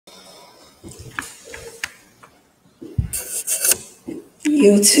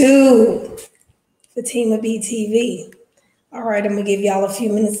YouTube, Fatima BTV. All right, I'm gonna give y'all a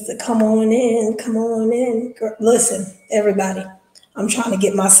few minutes to come on in. Come on in. Listen, everybody, I'm trying to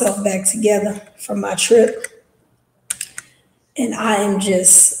get myself back together from my trip, and I am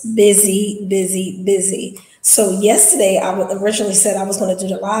just busy, busy, busy. So yesterday, I originally said I was going to do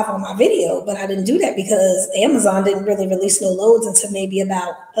the live on my video, but I didn't do that because Amazon didn't really release no loads until maybe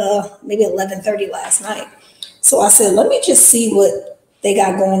about maybe 11:30 last night. So I said, let me just see what they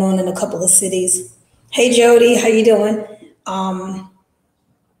got going on in a couple of cities. Hey Jody, how you doing? And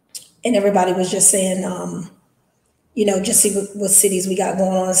everybody was just saying, just see what cities we got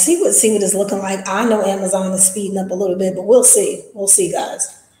going on, see what it's looking like. I know Amazon is speeding up a little bit, but we'll see. We'll see,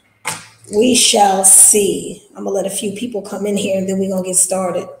 guys. We shall see. I'm gonna let a few people come in here and then we're gonna get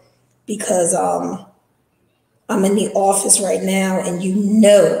started because I'm in the office right now and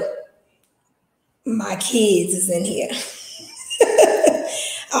my kids is in here.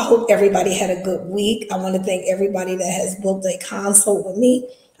 I hope everybody had a good week. I want to thank everybody that has booked a consult with me.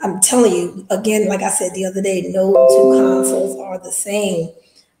 I'm telling you, again, like I said the other day, no two consults are the same.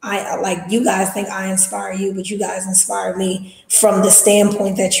 I like you guys think I inspire you, but you guys inspire me from the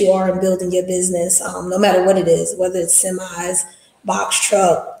standpoint that you are in building your business, no matter what it is, whether it's semis, box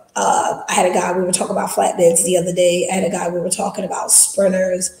truck. I had a guy, we were talking about flatbeds the other day. I had a guy, we were talking about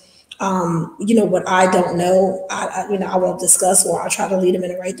sprinters. What I don't know, I won't discuss, or I'll try to lead them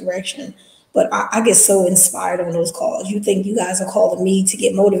in the right direction. But I get so inspired on those calls. You think you guys are calling me to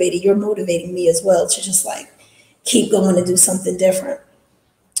get motivated. You're motivating me as well to just like keep going and do something different.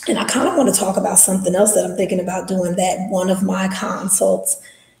 And I kind of want to talk about something else that I'm thinking about doing, that one of my consults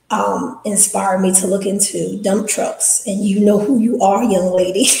inspired me to look into dump trucks. And you know who you are, young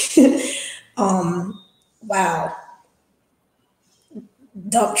lady. Wow.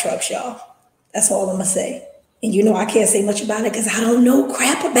 Dump trucks, y'all. That's all I'm going to say. And I can't say much about it because I don't know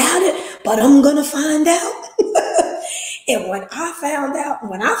crap about it, but I'm going to find out. And when I find out, I'm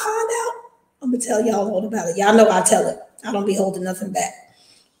going to tell y'all all about it. Y'all know I tell it. I don't be holding nothing back.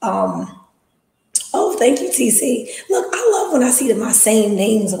 Oh, thank you, TC. Look, I love when I see my same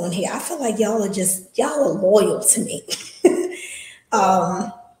names on here. I feel like y'all are loyal to me.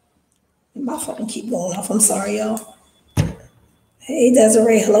 My phone keep going off. I'm sorry, y'all. Hey,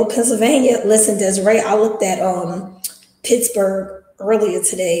 Desiree. Hello, Pennsylvania. Listen, Desiree, I looked at Pittsburgh earlier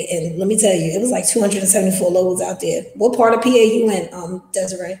today, and let me tell you, it was like 274 loads out there. What part of PA you in,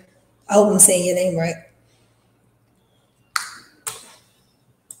 Desiree? I hope I'm saying your name right.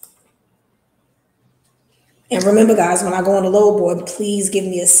 And remember, guys, when I go on the load board, please give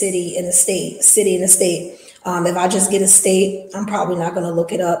me a city and a state. If I just get a state, I'm probably not going to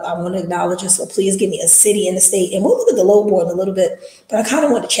look it up. I want to acknowledge it. So please give me a city and a state. And we'll look at the load board in a little bit. But I kind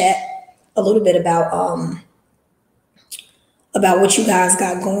of want to chat a little bit about what you guys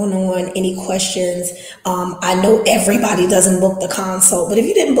got going on. Any questions? I know everybody doesn't book the consult. But if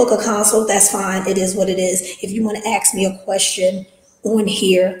you didn't book a consult, that's fine. It is what it is. If you want to ask me a question on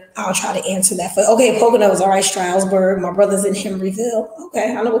here, I'll try to answer that for you. Okay, Poconos, all right, Stroudsburg. My brother's in Henryville.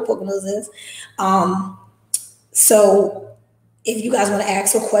 Okay, I know what Poconos is. So if you guys want to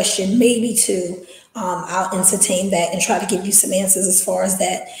ask a question, maybe two, I'll entertain that and try to give you some answers as far as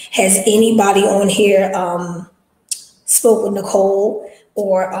that. Has anybody on here spoke with Nicole,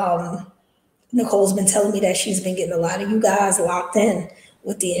 or Nicole's been telling me that she's been getting a lot of you guys locked in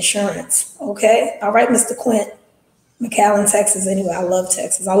with the insurance? Okay, all right, Mr. Quint. McAllen, Texas. Anyway, I love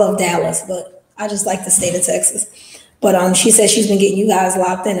Texas. I love Dallas, but I just like the state of Texas. But she says she's been getting you guys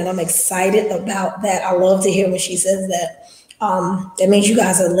locked in, and I'm excited about that. I love to hear when she says that. That means you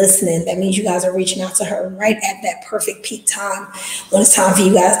guys are listening. That means you guys are reaching out to her right at that perfect peak time when it's time for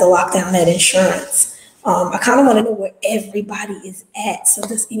you guys to lock down that insurance. I kind of want to know where everybody is at. So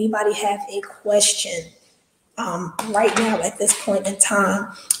does anybody have a question right now at this point in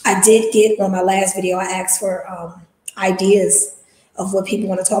time? I did get on my last video, I asked for ideas of what people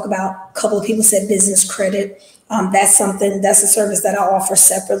want to talk about. A couple of people said business credit. That's a service that I offer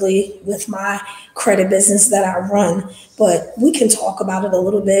separately with my credit business that I run. But we can talk about it a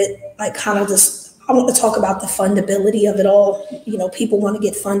little bit, like kind of just, I want to talk about the fundability of it all. People want to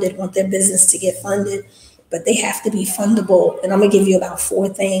get funded, want their business to get funded, but they have to be fundable. And I'm going to give you about 4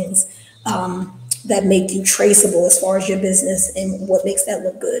 things that make you traceable as far as your business and what makes that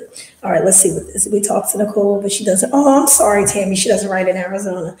look good. All right, let's see what this. We talked to Nicole, but she doesn't. Oh, I'm sorry, Tammy. She doesn't write in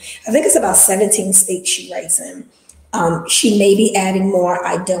Arizona. I think it's about 17 states she writes in. She may be adding more.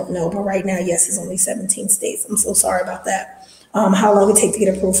 I don't know. But right now, yes, it's only 17 states. I'm so sorry about that. How long it take to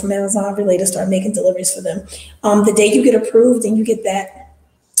get approved from Amazon? Relay to start making deliveries for them. The day you get approved and you get that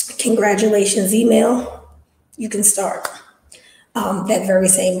congratulations email, you can start that very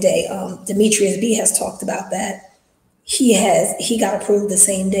same day. Demetrius B has talked about that. He got approved the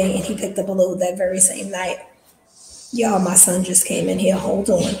same day and he picked up a load that very same night. Y'all, my son just came in here. Hold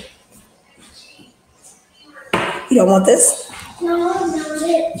on. You don't want this? No, I want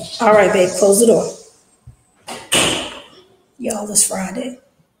it. All right, babe, close the door. Y'all, it's Friday.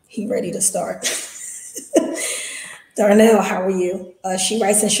 He ready to start. Darnell, how are you? She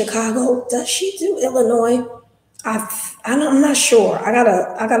writes in Chicago. Does she do Illinois? I'm not sure. I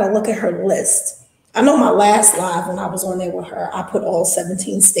gotta look at her list. I know my last live when I was on there with her, I put all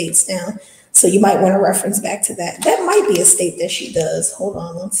 17 states down. So you might want to reference back to that. That might be a state that she does. Hold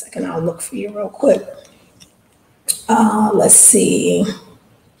on 1 second. I'll look for you real quick. Let's see.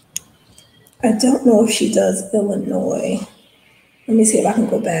 I don't know if she does Illinois. Let me see if I can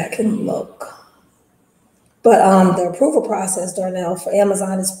go back and look. But the approval process, Darnell, for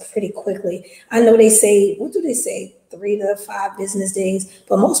Amazon is pretty quickly. I know they say, what do they say? 3 to 5 business days,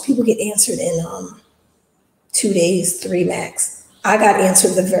 but most people get answered in 2 days, 3 max. I got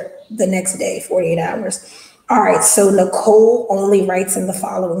answered the next day, 48 hours. All right, so Nicole only writes in the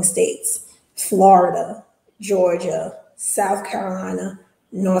following states: Florida, Georgia, South Carolina,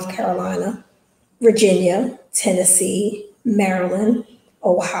 North Carolina, Virginia, Tennessee, Maryland,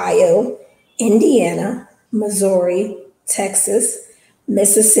 Ohio, Indiana, Missouri, Texas,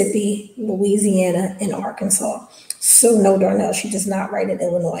 Mississippi, Louisiana, and Arkansas. So no, Darnell, she does not write in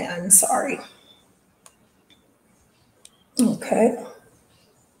Illinois. I'm sorry. Okay.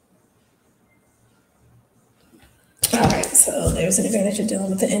 All right, so there's an advantage of dealing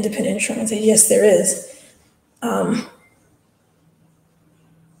with the independent insurance. Yes, there is.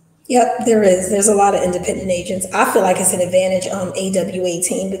 Yep, there is. There's a lot of independent agents. I feel like it's an advantage on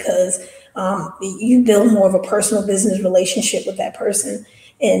AW18 because you build more of a personal business relationship with that person.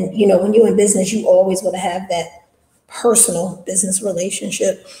 And, you know, when you're in business, you always want to have that personal business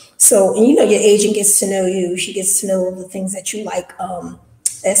relationship. So, and you know, your agent gets to know you. She gets to know the things that you like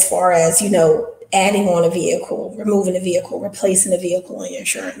as far as, you know, adding on a vehicle, removing a vehicle, replacing a vehicle on your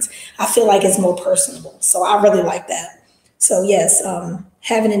insurance. I feel like it's more personable. So I really like that. So yes,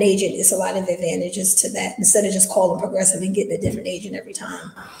 having an agent is a lot of advantages to that instead of just calling Progressive and getting a different agent every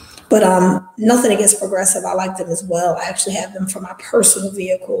time. But nothing against Progressive. I like them as well. I actually have them for my personal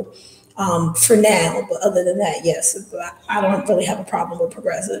vehicle for now. But other than that, yes, I don't really have a problem with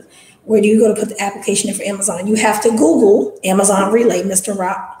Progressive. Where do you go to put the application in for Amazon? You have to Google Amazon Relay, Mr.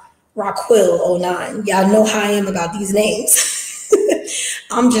 Rockwell 09. Y'all know how I am about these names.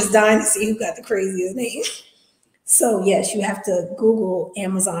 I'm just dying to see who got the craziest name. So yes, you have to Google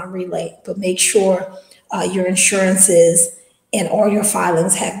Amazon Relay, but make sure your insurances and all your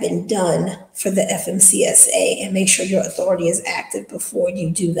filings have been done for the FMCSA, and make sure your authority is active before you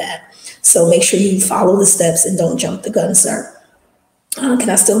do that. So make sure you follow the steps and don't jump the gun, sir. Can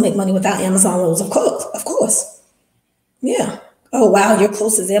I still make money without Amazon loans? Of course. Yeah. Oh, wow, your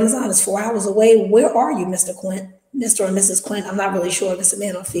closest Amazon is 4 hours away. Where are you, Mr. Quint? Mr. or Mrs. Quint? I'm not really sure if it's a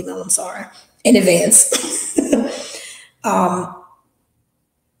man or female. I'm sorry in advance.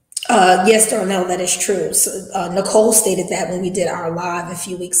 Yes, Darnell, that is true. So Nicole stated that when we did our live a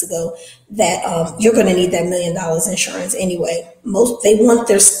few weeks ago, that you're going to need that $1 million insurance anyway. They want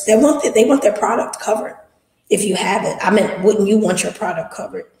their product covered. If you have it, I mean, wouldn't you want your product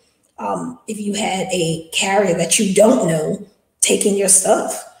covered? If you had a carrier that you don't know taking your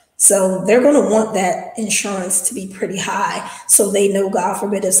stuff. So they're going to want that insurance to be pretty high so they know, God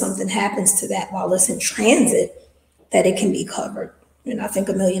forbid, if something happens to that while it's in transit, that it can be covered. And I think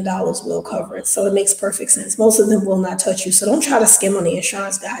 $1 million will cover it. So it makes perfect sense. Most of them will not touch you. So don't try to skim on the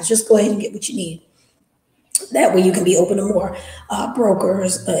insurance, guys. Just go ahead and get what you need. That way you can be open to more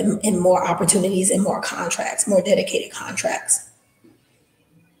brokers and more opportunities and more contracts, more dedicated contracts.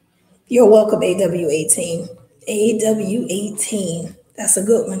 You're welcome, AW18. AW18. That's a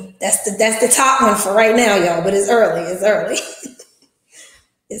good one. That's the top one for right now, y'all. But it's early. It's early.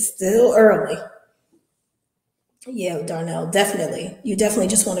 It's still early. Yeah, Darnell, definitely. You definitely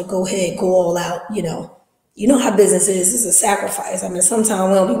just want to go ahead, go all out. You know how business is. It's a sacrifice. I mean, sometimes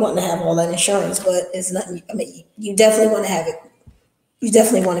we don't be wanting to have all that insurance, but it's nothing. I mean, you definitely want to have it. You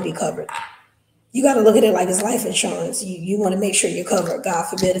definitely want to be covered. You got to look at it like it's life insurance. You want to make sure you're covered. God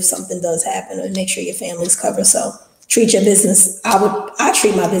forbid if something does happen, and make sure your family's covered. So treat your business. I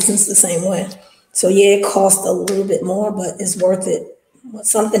treat my business the same way. So yeah, it costs a little bit more, but it's worth it. When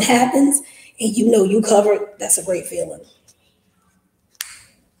something happens and you know you covered, that's a great feeling.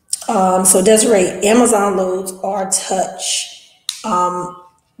 So Desiree, Amazon loads are touch.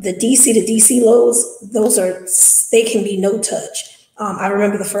 The DC to DC loads, they can be no touch. I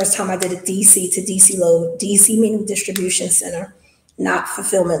remember the first time I did a DC to DC load, DC meaning distribution center, not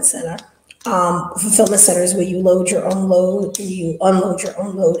fulfillment center. Fulfillment center is where you load your own load and you unload your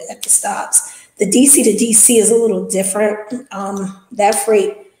own load at the stops. The DC to DC is a little different. That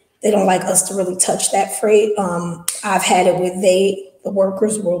freight, they don't like us to really touch that freight. I've had it where the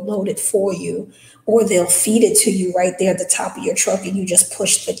workers will load it for you, or they'll feed it to you right there at the top of your truck and you just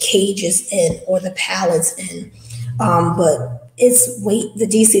push the cages in or the pallets in. But the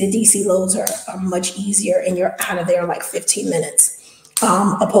DC to DC loads are much easier and you're out of there in like 15 minutes.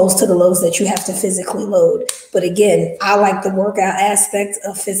 Opposed to the loads that you have to physically load. But again, I like the workout aspect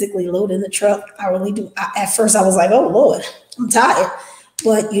of physically loading the truck. I really do. At first I was like, oh Lord, I'm tired.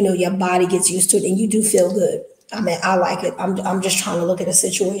 But your body gets used to it and you do feel good. I mean, I like it. I'm just trying to look at a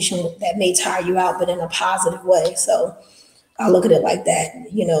situation that may tire you out, but in a positive way. So I look at it like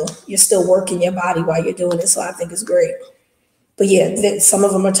that. You're still working your body while you're doing it. So I think it's great. But yeah, some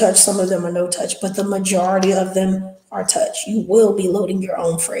of them are touch, some of them are no touch, but the majority of them are touch. You will be loading your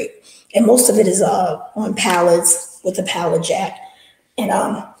own freight. And most of it is on pallets with a pallet jack.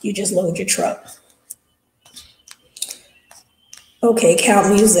 And you just load your truck. Okay,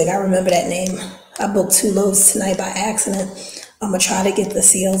 Count Music. I remember that name. I booked 2 loads tonight by accident. I'm going to try to get the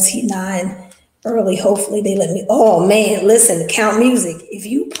CLT9 early. Hopefully they let me. Oh, man, listen, Count Music. If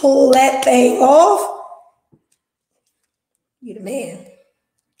you pull that thing off, you're the man.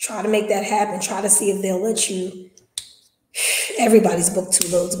 Try to make that happen. Try to see if they'll let you. Everybody's booked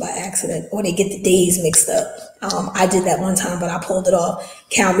 2 loads by accident or they get the days mixed up. I did that one time, but I pulled it off.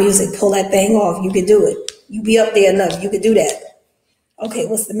 Count Music, pull that thing off. You could do it. You be up there enough. You could do that. Okay,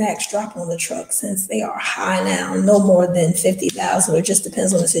 what's the max drop on the truck? Since they are high now, no more than 50,000, or just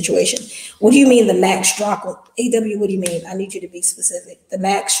depends on the situation. What do you mean the max drop? AW, what do you mean? I need you to be specific. The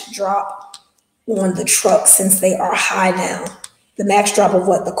max drop on the truck since they are high now. The max drop of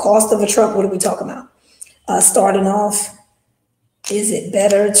what? The cost of a truck? What are we talking about? Starting off, is it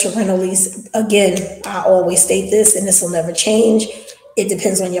better to rent or lease? Again, I always state this, and this will never change. It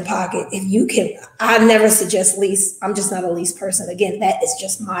depends on your pocket. If you can, I never suggest lease. I'm just not a lease person. Again, that is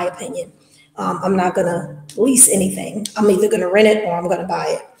just my opinion. I'm not gonna lease anything. I'm either gonna rent it or I'm gonna buy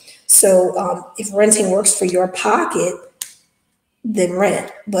it. So if renting works for your pocket, then rent.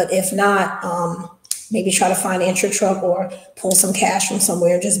 But if not, maybe try to finance your truck or pull some cash from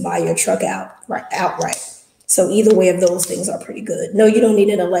somewhere and just buy your truck outright. So either way of those things are pretty good. No, you don't need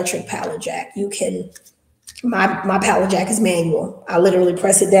an electric pallet jack. You can. My pallet jack is manual. I literally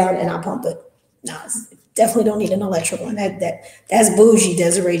press it down and I pump it. No, definitely don't need an electric one. That's bougie,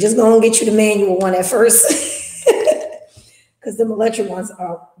 Desiree. Just go and get you the manual one at first. Because them electric ones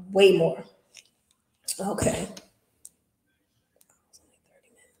are way more. Okay.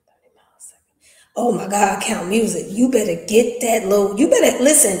 Oh my God, Count Music. You better get that load. You better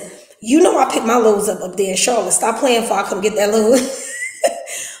listen. I pick my loads up there in Charlotte. Stop playing before I come get that load.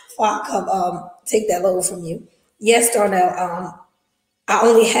 Before I come take that load from you. Yes, Darnell. I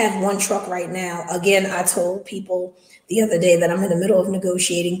only have 1 truck right now. Again, I told people the other day that I'm in the middle of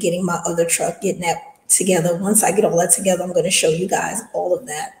negotiating, getting my other truck, getting that together. Once I get all that together, I'm going to show you guys all of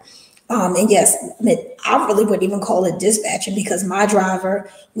that. And yes, I really wouldn't even call it dispatching because my driver,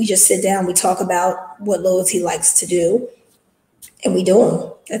 we just sit down, we talk about what loads he likes to do, and we do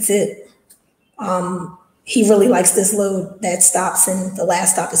them. That's it. He really likes this load that stops, and the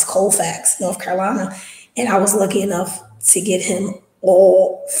last stop is Colfax, North Carolina. And I was lucky enough to get him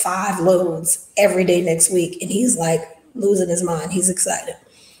all 5 loads every day next week. And he's like losing his mind. He's excited.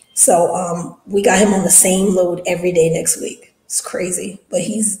 So we got him on the same load every day next week. It's crazy, but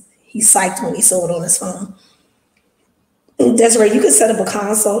he's psyched when he saw it on his phone. Desiree, you can set up a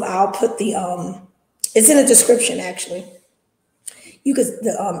consult. I'll put it's in the description actually.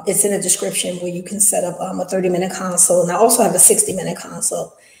 It's in a description where you can set up a 30-minute consult. And I also have a 60-minute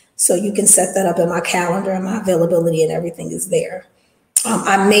consult. So you can set that up in my calendar and my availability and everything is there.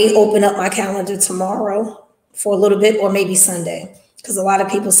 I may open up my calendar tomorrow for a little bit or maybe Sunday because a lot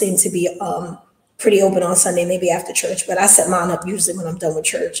of people seem to be pretty open on Sunday, maybe after church. But I set mine up usually when I'm done with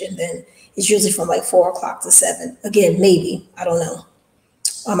church. And then it's usually from like 4 o'clock to 7. Again, maybe. I don't know.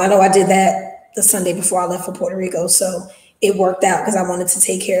 I know I did that the Sunday before I left for Puerto Rico. So it worked out because I wanted to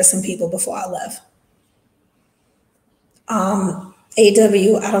take care of some people before I left. AW,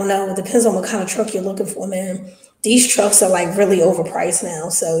 I don't know. It depends on what kind of truck you're looking for, man. These trucks are like really overpriced now.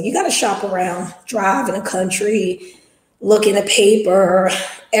 So you got to shop around, drive in the country, look in the paper,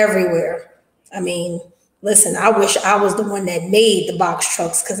 everywhere. I mean, listen, I wish I was the one that made the box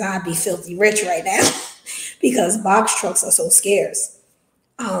trucks because I'd be filthy rich right now because box trucks are so scarce.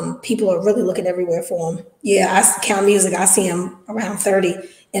 People are really looking everywhere for them. Yeah, I Count Music, I see them around 30.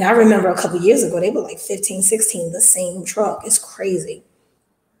 And I remember a couple years ago, they were like 15, 16, the same truck. It's crazy.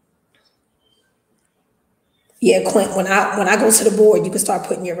 Yeah, Clint, when I go to the board, you can start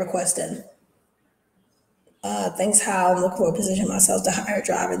putting your request in. Things how I'm looking for a position myself to hire a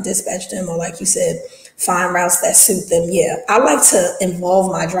driver and dispatch them, or like you said, find routes that suit them. Yeah, I like to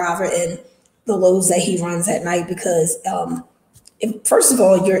involve my driver in the loads that he runs at night because first of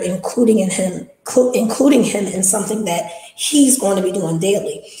all, you're including him in something that he's going to be doing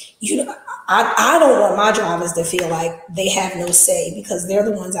daily. You know, I don't want my drivers to feel like they have no say because they're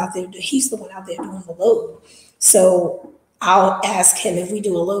the ones out there. He's the one out there doing the load. So I'll ask him if we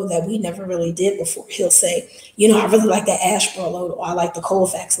do a load that we never really did before. He'll say, I really like that Ashboro load or I like the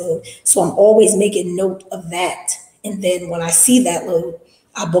Colfax load. So I'm always making note of that. And then when I see that load,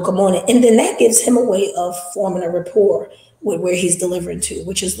 I book him on it. And then that gives him a way of forming a rapport with where he's delivering to,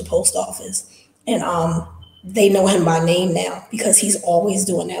 which is the post office. And they know him by name now because he's always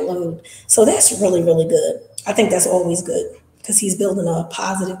doing that load. So that's really, really good. I think that's always good because he's building a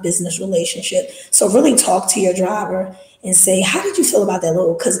positive business relationship. So really talk to your driver and say, how did you feel about that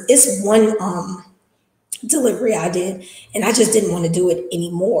load? Because it's one delivery I did, and I just didn't want to do it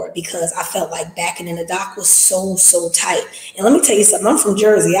anymore because I felt like backing in the dock was so tight. And let me tell you something, I'm from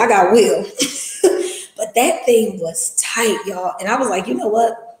Jersey, I got wheel. But that thing was tight, y'all. And I was like, you know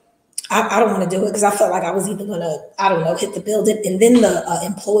what? I don't want to do it because I felt like I was either going to, I don't know, hit the building. And then the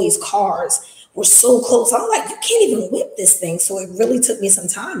employees' cars were so close. I'm like, you can't even whip this thing. So it really took me some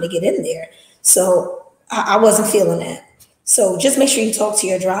time to get in there. So I wasn't feeling that. So just make sure you talk to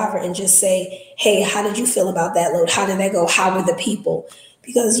your driver and just say, hey, how did you feel about that load? How did that go? How were the people?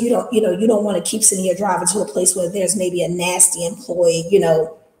 Because you don't want to keep sending your driver to a place where there's maybe a nasty employee,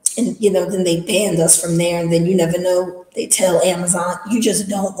 and then they banned us from there, and then you never know. They tell Amazon, you just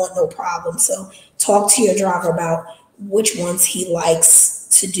don't want no problem. So talk to your driver about which ones he likes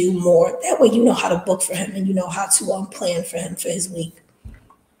to do more. That way you know how to book for him and you know how to plan for him for his week.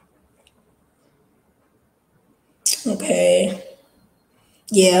 Okay.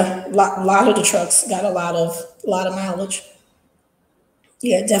 Yeah, lot of the trucks got a lot of mileage.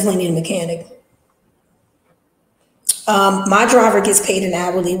 Yeah, definitely need a mechanic. My driver gets paid an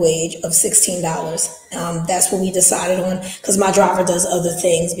hourly wage of $16. That's what we decided on because my driver does other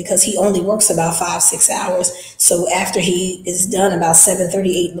things because he only works about 5, 6 hours. So after he is done about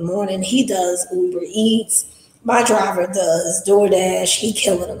 7:38 in the morning, he does Uber Eats. My driver does DoorDash. He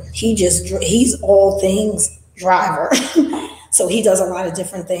killing him. He's all things driver. So he does a lot of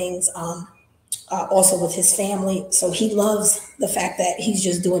different things. Also with his family. So he loves the fact that he's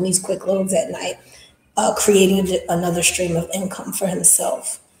just doing these quick loads at night, creating another stream of income for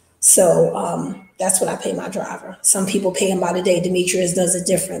himself. So that's what I pay my driver. Some people pay him by the day. Demetrius does it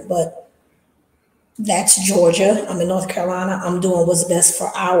different, but that's Georgia. I'm in North Carolina. I'm doing what's best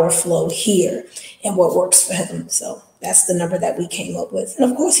for our flow here and what works for him. So that's the number that we came up with. And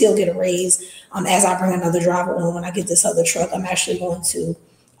of course, he'll get a raise as I bring another driver on. When I get this other truck, I'm actually going to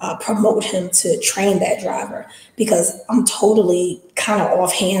promote him to train that driver because I'm totally kind of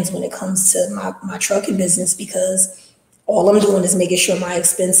off hands when it comes to my trucking business because all I'm doing is making sure my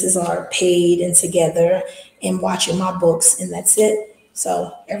expenses are paid and together and watching my books, and that's it.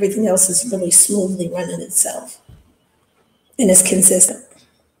 So everything else is really smoothly running itself and it's consistent.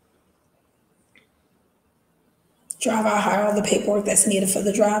 Driver, I hire all the paperwork that's needed for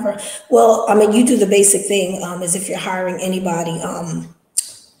the driver. Well, I mean, you do the basic thing as if you're hiring anybody.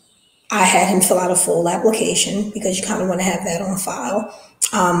 I had him fill out a full application because you kind of want to have that on file.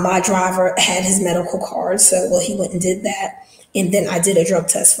 My driver had his medical card, so well, he went and did that. And then I did a drug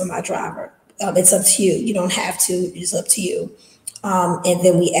test for my driver. It's up to you. You don't have to, it's up to you. And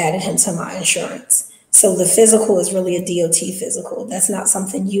then we added him to my insurance. So the physical is really a DOT physical. That's not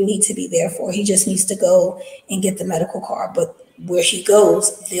something you need to be there for. He just needs to go and get the medical card. But where he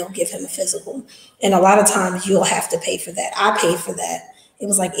goes, they'll give him a physical. And a lot of times you'll have to pay for that. I paid for that. It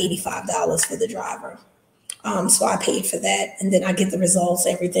was like $85 for the driver. So I paid for that. And then I get the results,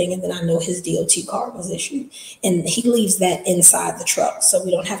 everything. And then I know his DOT card was issued. And he leaves that inside the truck. So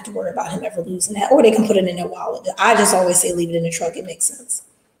we don't have to worry about him ever losing that. Or they can put it in their wallet. I just always say leave it in the truck. It makes sense.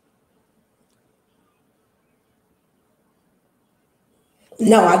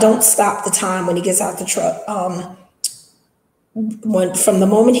 No, I don't stop the time when he gets out the truck. From the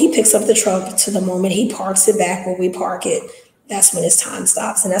moment he picks up the truck to the moment he parks it back where we park it, that's when his time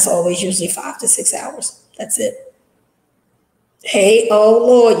stops. And that's always usually 5 to 6 hours. That's it. Hey, oh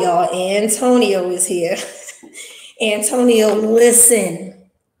Lord, y'all, Antonio is here. Antonio, listen.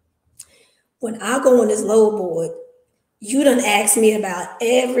 When I go on this load board, You done asked me about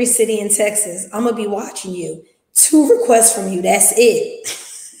every city in Texas. I'm gonna be watching you. 2 requests from you. That's it.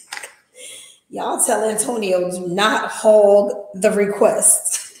 Y'all tell Antonio do not hog the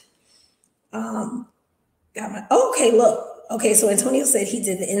request. Got my okay. Look. Okay, so Antonio said he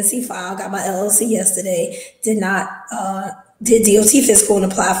did the NC file, got my LLC yesterday. Did not did DOT fiscal and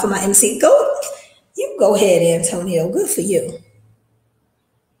apply for my MC. You go ahead, Antonio. Good for you.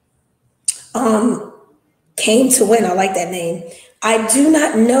 Came to win. I like that name. I do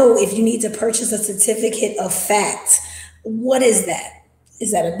not know if you need to purchase a certificate of fact. What is that?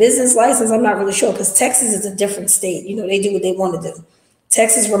 Is that a business license? I'm not really sure because Texas is a different state. You know, they do what they want to do.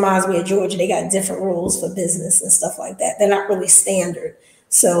 Texas reminds me of Georgia. They got different rules for business and stuff like that. They're not really standard.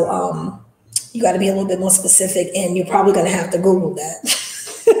 So you got to be a little bit more specific, and you're probably going to have to Google that.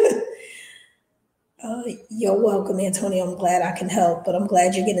 You're welcome, Antonio. I'm glad I can help, but I'm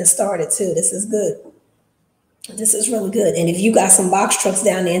glad you're getting started too. This is good. This is really good. And if you got some box trucks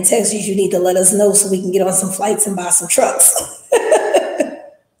down there in Texas, you need to let us know so we can get on some flights and buy some trucks.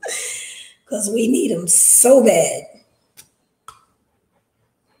 Because we need them so bad.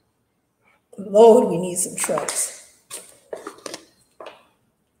 Lord, we need some trucks.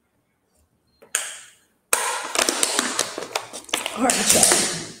 All right, y'all.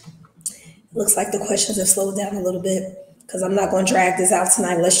 Looks like the questions have slowed down a little bit because I'm not going to drag this out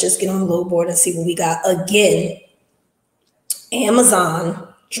tonight. Let's just get on the load board and see what we got. Again,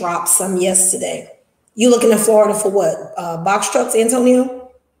 Amazon dropped some yesterday. You looking in Florida for what? Box trucks, Antonio?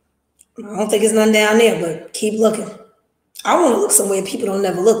 I don't think it's none down there, but keep looking. I want to look somewhere people don't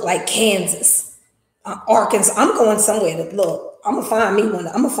never look, like Kansas, Arkansas. I'm going somewhere to look. I'm gonna find me one.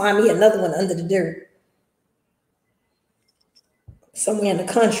 I'm gonna find me another one under the dirt, somewhere in the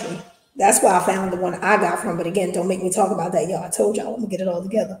country. That's why I found the one I got from. But again, don't make me talk about that, y'all. I told y'all I'm gonna get it all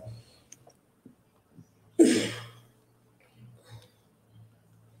together.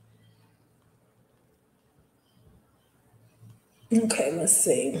 Okay, let's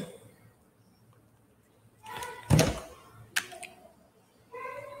see.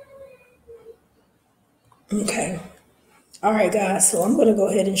 Okay. All right, guys. So I'm going to go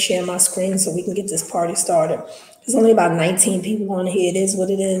ahead and share my screen so we can get this party started. There's only about 19 people on here. It is what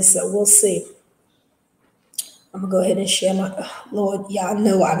it is. So we'll see. I'm going to go ahead and share my, Lord, y'all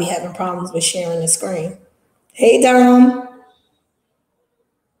know I be having problems with sharing the screen. Hey, Durham.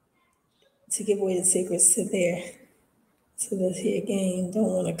 To give away the secrets to this here game. Don't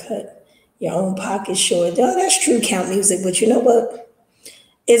want to cut your own pocket short. Oh, that's true, count music. But you know what?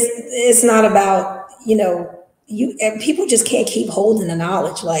 It's not about, and people just can't keep holding the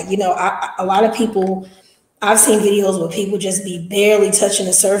knowledge. Like, a lot of people, I've seen videos where people just be barely touching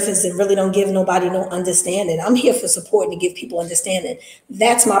the surface and really don't give nobody no understanding. I'm here for support and to give people understanding.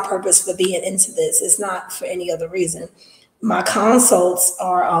 That's my purpose for being into this. It's not for any other reason. My consults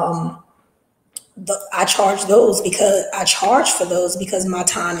are, I charge for those because my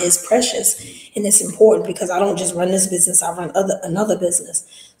time is precious and it's important because I don't just run this business, I run another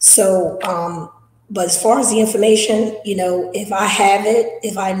business. So, but as far as the information, if I have it,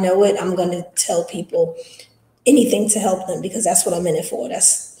 if I know it, I'm going to tell people anything to help them because that's what I'm in it for.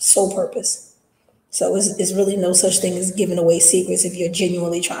 That's sole purpose. So it's really no such thing as giving away secrets if you're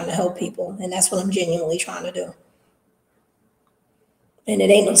genuinely trying to help people. And that's what I'm genuinely trying to do. And it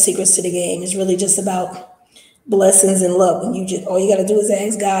ain't no secrets to the game. It's really just about blessings and luck. When all you got to do is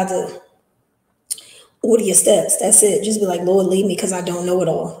ask God to order your steps. That's it. Just be like, Lord, lead me because I don't know it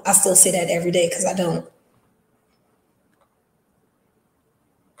all. I still say that every day because I don't.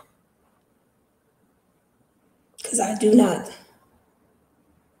 Because I do not.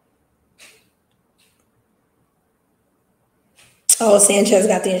 Oh, Sanchez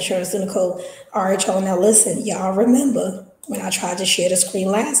got the insurance in the code. All right, y'all. Now listen, y'all remember when I tried to share the screen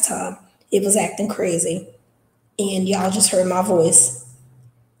last time, it was acting crazy. And y'all just heard my voice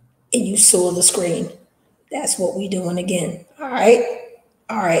and you saw the screen. That's what we doing again. All right.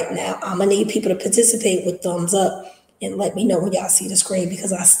 All right. Now I'm going to need people to participate with thumbs up and let me know when y'all see the screen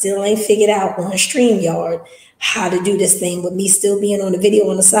because I still ain't figured out on StreamYard how to do this thing with me still being on the video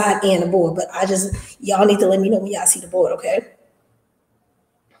on the side and the board. But y'all need to let me know when y'all see the board, okay?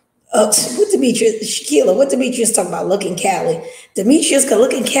 What Demetrius, Shaquila, what Demetrius talking about? Looking Cali. Demetrius could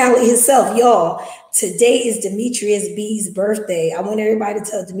look in Cali himself, y'all. Today is Demetrius B's birthday. I want everybody to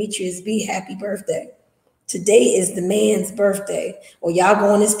tell Demetrius B happy birthday. Today is the man's birthday. Or y'all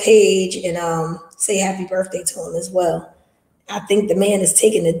go on his page and say happy birthday to him as well. I think the man is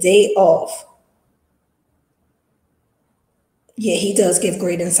taking a day off. Yeah, he does give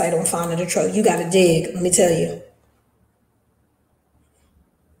great insight on finding the truck. You got to dig, let me tell you.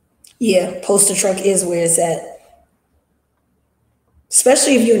 Yeah, poster truck is where it's at.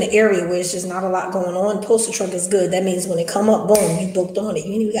 Especially if you're in an area where it's just not a lot going on, postal truck is good. That means when it come up, boom, you booked on it.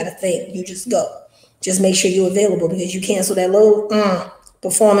 You ain't even got to think. You just go. Just make sure you're available because you cancel that load,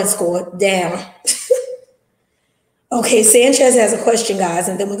 performance score down. Okay, Sanchez has a question, guys,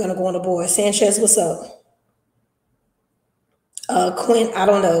 and then we're going to go on the board. Sanchez, what's up? Quint, I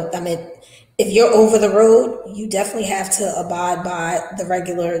don't know. I mean, if you're over the road, you definitely have to abide by the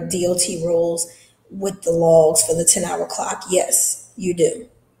regular DOT rules with the logs for the 10-hour clock. Yes, you do.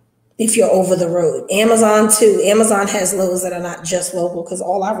 If you're over the road. Amazon too. Amazon has loads that are not just local because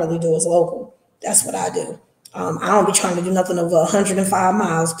all I really do is local. That's what I do. I don't be trying to do nothing over 105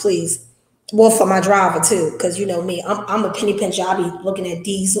 miles, please. Well, for my driver too, because you know me, I'm a penny pincher. I be looking at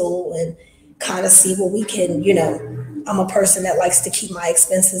diesel and kind of see what we can, I'm a person that likes to keep my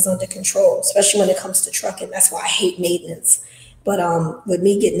expenses under control, especially when it comes to trucking. That's why I hate maintenance. But with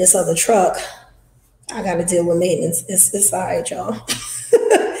me getting this other truck, I got to deal with maintenance. It's all right, y'all.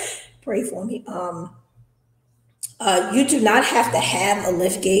 Pray for me. You do not have to have a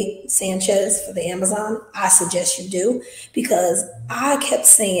lift gate, Sanchez, for the Amazon. I suggest you do because I kept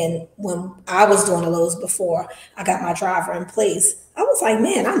saying when I was doing the loads before I got my driver in place, I was like,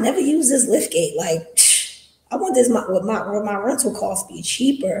 man, I never use this lift gate. Like, I want this would my rental cost be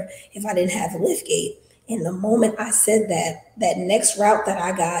cheaper if I didn't have a lift gate. And the moment I said that next route that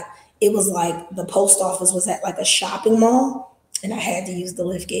I got, it was like the post office was at like a shopping mall. And I had to use the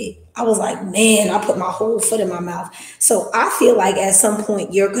lift gate. I was like, man, I put my whole foot in my mouth. So I feel like at some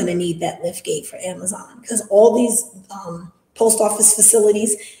point you're going to need that lift gate for Amazon because all these post office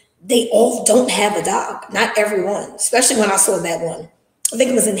facilities, they all don't have a dock. Not everyone, especially when I saw that one. I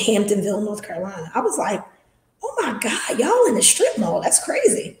think it was in Hamptonville, North Carolina. I was like, oh my God, y'all in the strip mall. That's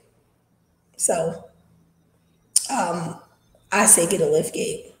crazy. So I say get a lift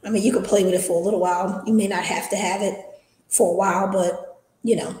gate. I mean, you could play with it for a little while. You may not have to have it for a while, but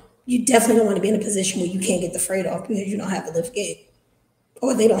you definitely don't want to be in a position where you can't get the freight off because you don't have a lift gate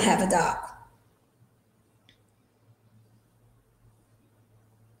or they don't have a dock.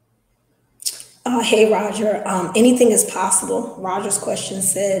 Hey, Roger, anything is possible. Roger's question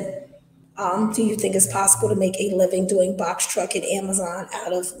said, do you think it's possible to make a living doing box truck at Amazon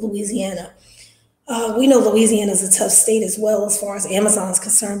out of Louisiana? We know Louisiana is a tough state as well as far as Amazon is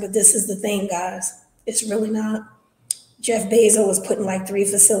concerned, but this is the thing, guys. It's really not. Jeff Bezos was putting like 3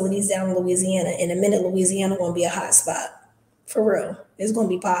 facilities down in Louisiana. In a minute, Louisiana going to be a hot spot. For real. It's going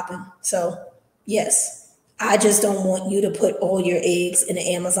to be popping. So, yes, I just don't want you to put all your eggs in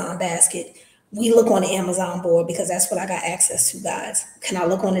the Amazon basket. We look on the Amazon board because that's what I got access to, guys. Can I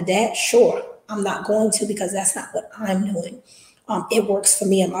look on the DAT? Sure. I'm not going to because that's not what I'm doing. It works for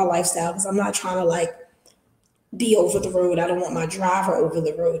me and my lifestyle because I'm not trying to like be over the road. I don't want my driver over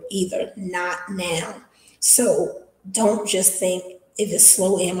the road either. Not now. So, don't just think if it's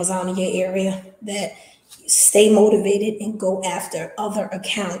slow Amazon in your area that you stay motivated and go after other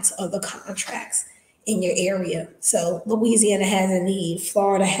accounts, other contracts in your area. So Louisiana has a need,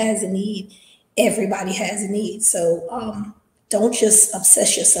 Florida has a need, everybody has a need. So don't just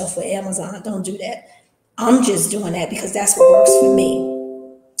obsess yourself with Amazon. Don't do that. I'm just doing that because that's what works for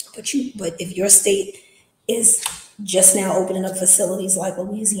me. But if your state is just now opening up facilities like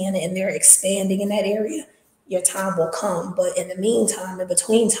Louisiana and they're expanding in that area, your time will come. But in the meantime, in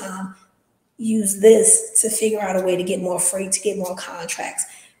between time, use this to figure out a way to get more freight, to get more contracts.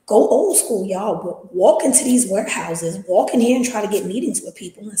 Go old school, y'all. Walk into these warehouses, walk in here and try to get meetings with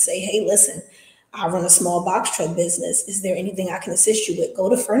people and say, hey, listen, I run a small box truck business. Is there anything I can assist you with? Go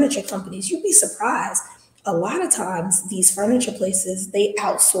to furniture companies. You'd be surprised. A lot of times these furniture places, they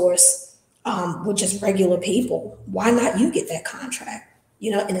outsource with just regular people. Why not you get that contract?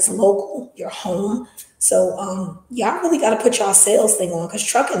 And it's local, you're home. So y'all really got to put y'all sales thing on because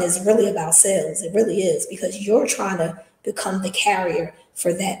trucking is really about sales. It really is because you're trying to become the carrier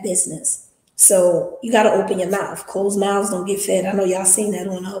for that business. So you got to open your mouth. Closed mouths don't get fed. I know y'all seen that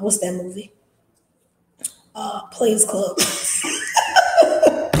on, what's that movie? Players Club.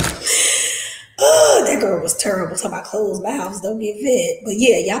 Oh, that girl was terrible. Talking about closed mouths don't get fed. But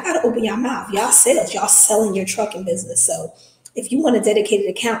yeah, y'all got to open your mouth. Y'all sales. Y'all selling your trucking business. So if you want a dedicated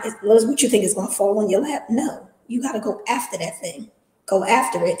account, what you think is going to fall on your lap? No, you got to go after that thing. Go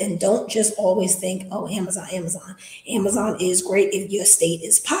after it and don't just always think, oh, Amazon. Amazon is great if your state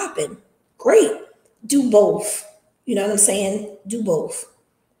is popping. Great. Do both. You know what I'm saying? Do both.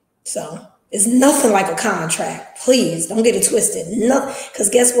 So it's nothing like a contract. Please don't get it twisted. Because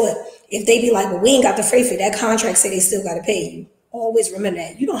guess what? If they be like, well, we ain't got the freight for that contract, say they still got to pay you. Always remember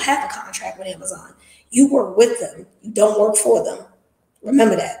that. You don't have a contract with Amazon. You work with them. You don't work for them.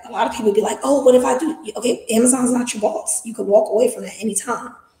 Remember that. A lot of people be like, oh, what if I do? Okay, Amazon's not your boss. You can walk away from that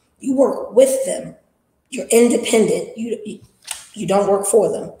anytime. You work with them. You're independent. You don't work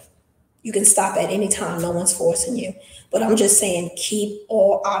for them. You can stop at any time. No one's forcing you. But I'm just saying, keep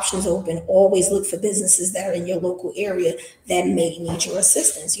all options open. Always look for businesses that are in your local area that may need your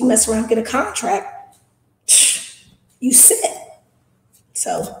assistance. You mess around, get a contract, you set.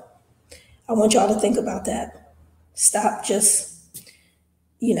 So I want y'all to think about that. Stop just,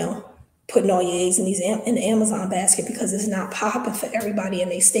 putting all your eggs in in the Amazon basket, because it's not popping for everybody in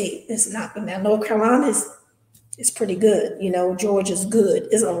their state. It's not. Now North Carolina is pretty good. Georgia's good.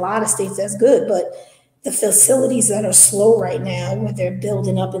 There's a lot of states that's good, but the facilities that are slow right now, where they're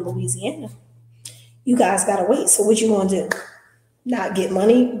building up in Louisiana, you guys gotta wait. So what you gonna do? Not get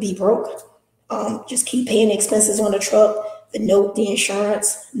money? Be broke? Just keep paying the expenses on the truck, the note, the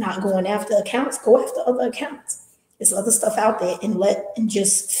insurance, not going after accounts. Go after other accounts. There's other stuff out there, and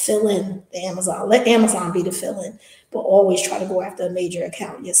just fill in the Amazon. Let Amazon be the fill in, but always try to go after a major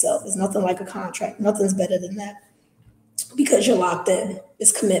account yourself. There's nothing like a contract. Nothing's better than that, because you're locked in.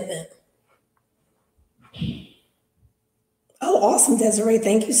 It's commitment. Oh, awesome, Desiree.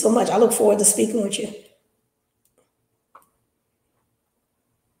 Thank you so much. I look forward to speaking with you.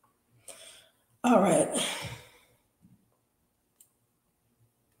 All right.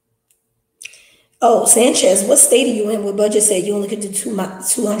 Oh, Sanchez, what state are you in where budget said you only could do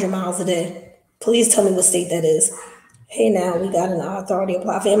 200 miles a day? Please tell me what state that is. Hey, now we got an authority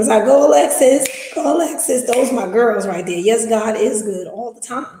apply for Amazon. Go, Alexis. Go, Alexis. Those my girls right there. Yes, God is good all the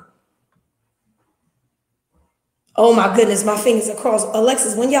time. Oh my goodness, my fingers are crossed.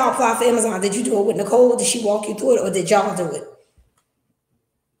 Alexis, when y'all apply for Amazon, did you do it with Nicole? Did she walk you through it, or did y'all do it?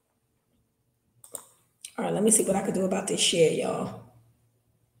 All right, let me see what I could do about this share, y'all.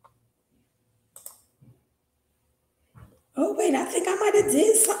 Oh, wait, I think I might have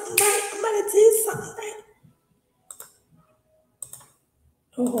did something right.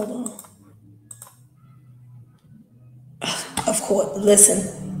 Oh, hold on. Of course,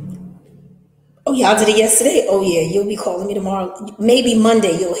 listen. Oh, y'all did it yesterday? Oh, yeah, you'll be calling me tomorrow. Maybe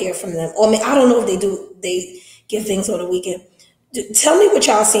Monday you'll hear from them. Or I don't know if they give things on the weekend. Tell me what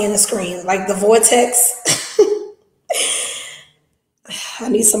y'all see in the screen, like the vortex. I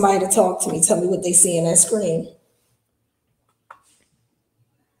need somebody to talk to me. Tell me what they see in that screen.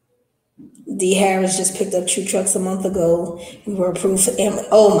 D. Harris just picked up 2 trucks a month ago. We were approved for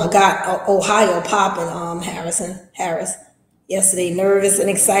oh my God, Ohio popping, Harris. Yesterday, nervous and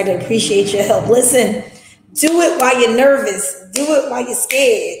excited. Appreciate your help. Listen, do it while you're nervous. Do it while you're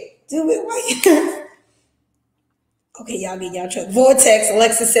scared. Do it while you're Okay, y'all get y'all truck. Vortex,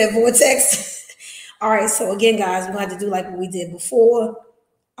 Alexa said vortex. All right, so again, guys, we're going to have to do like what we did before.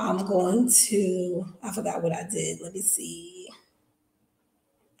 I forgot what I did. Let me see.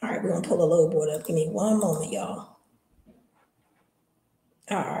 All right, we're going to pull a load board up. Give me one moment, y'all.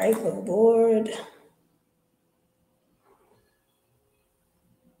 All right, load board.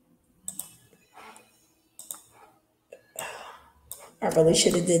 I really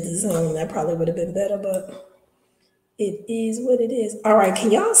should have did the Zoom. That probably would have been better, but it is what it is. All right,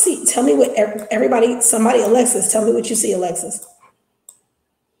 can y'all see? Tell me what somebody, Alexis, tell me what you see, Alexis.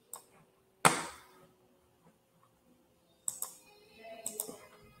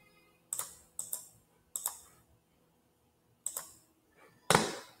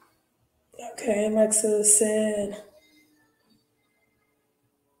 Okay, Alexa said,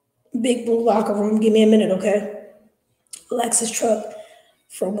 Big Blue locker room. Give me a minute, okay? Alexa's truck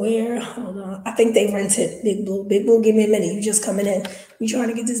from where? Hold on. I think they rented Big Blue. Big Blue, give me a minute. You just coming in. We trying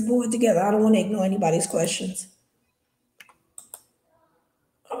to get this board together. I don't want to ignore anybody's questions.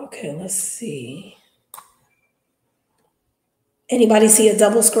 Okay, let's see. Anybody see a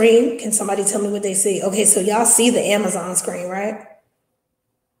double screen? Can somebody tell me what they see? Okay, so y'all see the Amazon screen, right?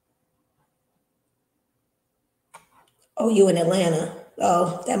 Oh, you in Atlanta.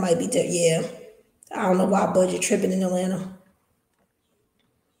 Oh, that might be yeah. I don't know why budget tripping in Atlanta.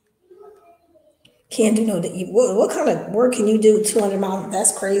 Can't do what kind of work can you do 200 miles?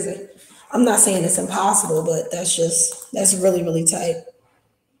 That's crazy. I'm not saying it's impossible, but that's really, really tight.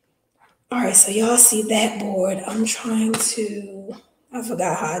 All right, so y'all see that board. I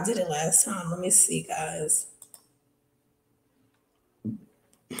forgot how I did it last time. Let me see, guys.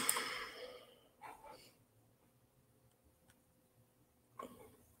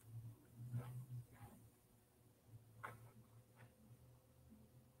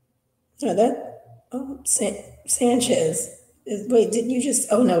 Sanchez. Wait, didn't you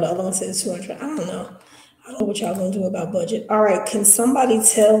just? Oh no, the other one says 200. I don't know. I don't know what y'all gonna do about budget. All right, can somebody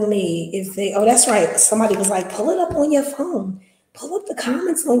tell me if they? Oh, that's right. Somebody was like, pull it up on your phone. Pull up the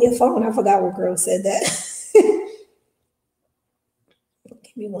comments on your phone. I forgot what girl said that.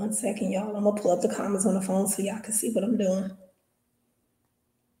 Give me 1 second, y'all. I'm gonna pull up the comments on the phone so y'all can see what I'm doing.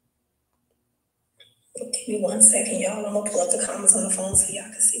 Give me 1 second, y'all. I'm gonna pull up the comments on the phone so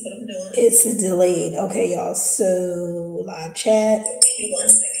y'all can see what I'm doing. It's delayed. Okay, y'all. So live chat. Give me 1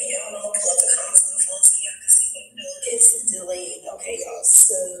 second, y'all. I'm gonna pull up the comments on the phone so y'all can see what I'm doing. It's delayed. Okay, y'all.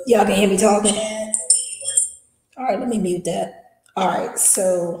 So y'all can hear me talking? All right, let me mute that. All right,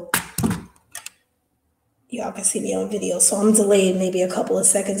 so y'all can see me on video. So I'm delayed maybe a couple of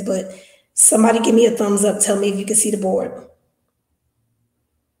seconds, but somebody give me a thumbs up. Tell me if you can see the board.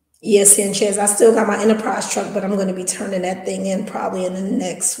 Yes, Sanchez, I still got my Enterprise truck, but I'm going to be turning that thing in probably in the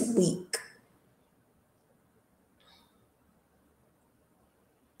next week.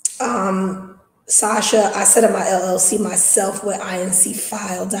 Sasha, I set up my LLC myself with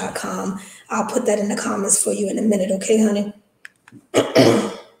incfile.com. I'll put that in the comments for you in a minute, okay, honey?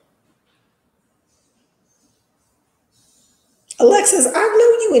 Alexis, I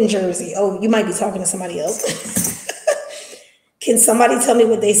know you in Jersey. Oh, you might be talking to somebody else. Can somebody tell me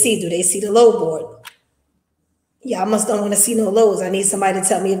what they see? Do they see the low board? Y'all must don't want to see no lows. I need somebody to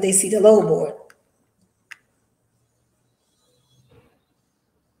tell me if they see the low board.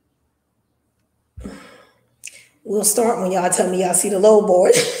 We'll start when y'all tell me y'all see the low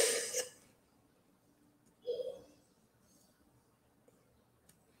board.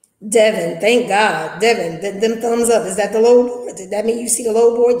 Devin, thank God. Devin, them thumbs up. Is that the low board? Did that mean you see the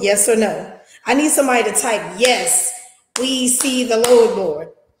low board? Yes or no? I need somebody to type, yes, we see the low board.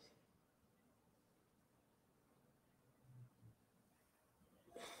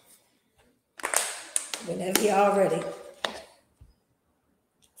 Whenever y'all ready.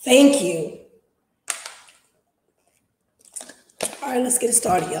 Thank you. All right, let's get it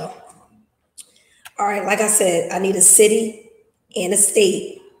started, y'all. All right, like I said, I need a city and a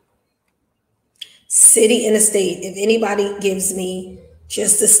state. City and a state. If anybody gives me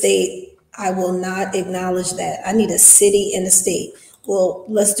just a state, I will not acknowledge that. I need a city and a state. Well,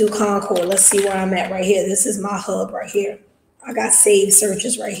 let's do Concord. Let's see where I'm at right here. This is my hub right here. I got saved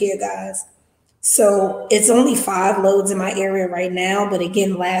searches right here, guys. So it's only 5 loads in my area right now. But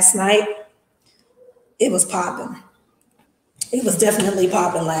again, last night, it was popping. It was definitely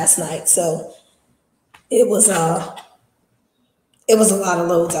popping last night. So it was a lot of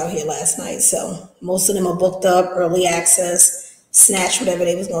loads out here last night. So most of them are booked up, early access, snatch whatever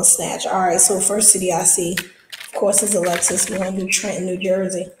they was going to snatch. All right, so first city I see, of course, is Alexis. We're going to do Trenton, New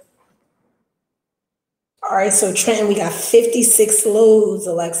Jersey. All right, so Trenton, we got 56 loads,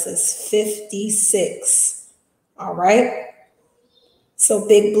 Alexis, 56. All right. So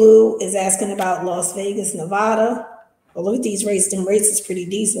Big Blue is asking about Las Vegas, Nevada. Well, look at these rates. Them rates is pretty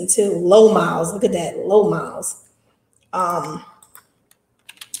decent too. Low miles. Look at that. Low miles.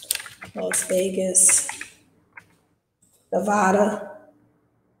 Las Vegas, Nevada.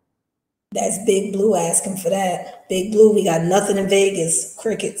 That's Big Blue asking for that. Big Blue, we got nothing in Vegas.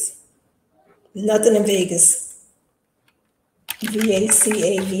 Crickets. Nothing in Vegas.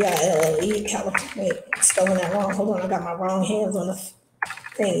 VACAVILLE, California. Wait, I'm spelling that wrong. Hold on, I got my wrong hands on the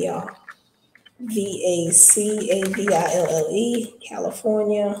thing, y'all. VACAVILLE,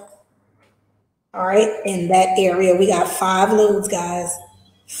 California. All right, in that area, we got 5 loads, guys.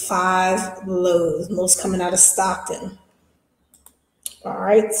 5 loads, most coming out of Stockton. All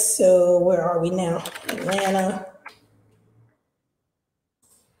right, so where are we now? Atlanta.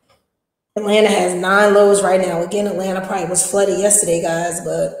 Atlanta has 9 loads right now. Again, Atlanta probably was flooded yesterday, guys,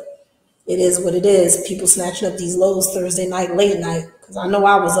 but it is what it is. People snatching up these loads Thursday night, late night, because I know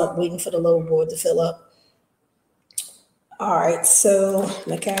I was up waiting for the load board to fill up. All right, so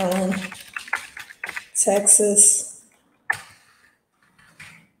McAllen, Texas.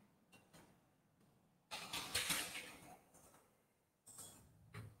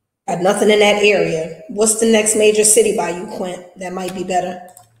 Got nothing in that area. What's the next major city by you, Quint? That might be better.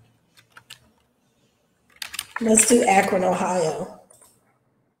 Let's do Akron, Ohio.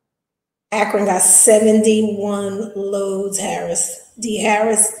 Akron got 71 loads, Harris. D.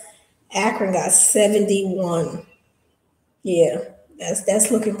 Harris, Akron got 71. Yeah,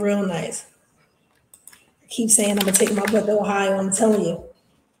 that's looking real nice. I keep saying I'm gonna take my butt to Ohio. I'm telling you,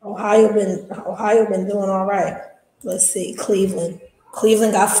 Ohio been doing all right. Let's see, Cleveland.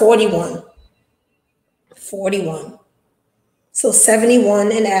 Cleveland got 41. 41. So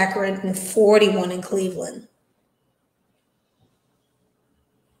 71 in Akron and 41 in Cleveland.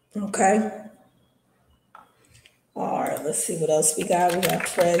 Okay. All right, let's see what else we got. We got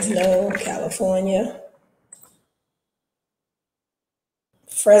Fresno, California.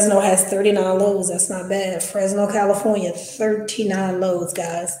 Fresno has 39 loads. That's not bad. Fresno, California, 39 loads,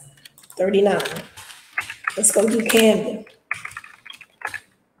 guys. 39. Let's go do Camden.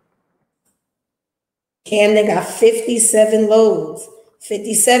 Camden got 57 loads.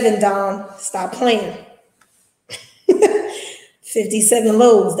 57, Dom. Stop playing. 57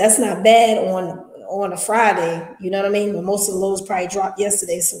 loads. That's not bad on a Friday. You know what I mean? But most of the loads probably dropped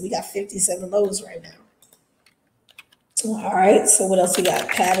yesterday, so we got 57 loads right now. All right, so what else we got?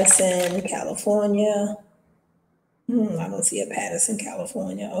 Patterson, California. I don't see a Patterson,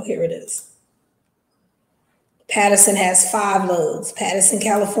 California. Oh, here it is. Patterson has 5 loads. Patterson,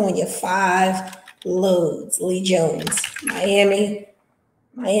 California, 5 loads. Lee Jones.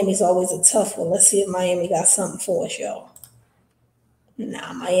 Miami's always a tough one. Let's see if Miami got something for us, y'all.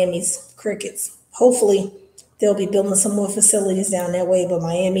 Nah, Miami's crickets. Hopefully, they'll be building some more facilities down that way, but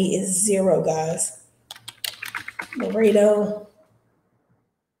Miami is 0, guys. Laredo.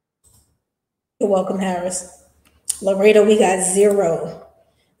 You're welcome, Harris. Laredo, we got 0.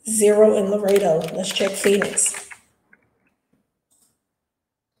 0 in Laredo. Let's check Phoenix.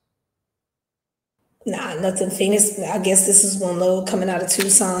 Nah, nothing. Phoenix, I guess this is one load coming out of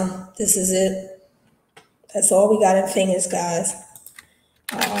Tucson. This is it. That's all we got in Phoenix, guys.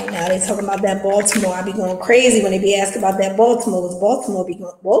 Now they talking about that Baltimore. I be going crazy when they be asking about that Baltimore. Was Baltimore be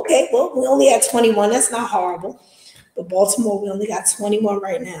going, well, okay, well, we only had 21. That's not horrible. But Baltimore, we only got 21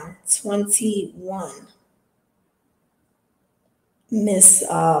 right now. 21. Miss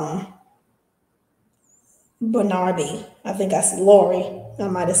Bernardi. I think I said Lori. I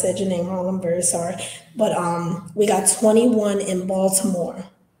might have said your name wrong. I'm very sorry. But we got 21 in Baltimore.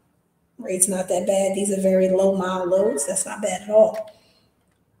 Rate's not that bad. These are very low mile loads. That's not bad at all.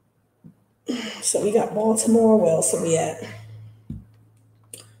 So we got Baltimore. Where else are we at?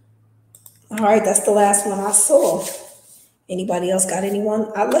 All right, that's the last one I saw. Anybody else got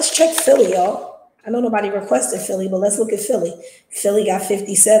anyone? Let's check Philly, y'all. I know nobody requested Philly, but let's look at Philly. Philly got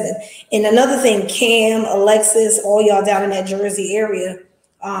 57. And another thing, Cam, Alexis, all y'all down in that Jersey area,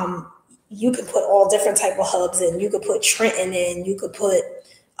 you could put all different type of hubs in. You could put Trenton in. You could put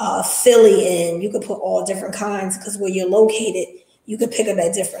Philly in. You could put all different kinds because where you're located, you could pick up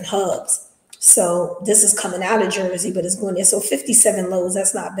at different hubs. So this is coming out of Jersey, but it's going there. So 57 loads,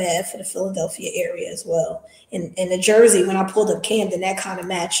 that's not bad for the Philadelphia area as well. And the Jersey, when I pulled up Camden, that kind of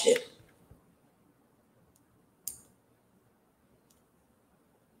matched it.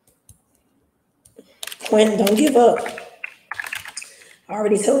 Quentin, don't give up. I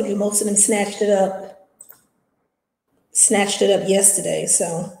already told you, most of them snatched it up. Snatched it up yesterday,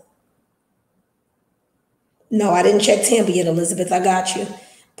 so. No, I didn't check Tampa yet, Elizabeth. I got you.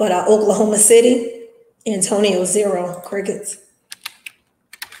 But Oklahoma City, Antonio 0, crickets.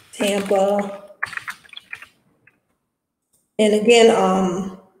 Tampa. And again,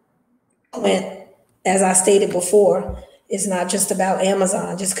 as I stated before, it's not just about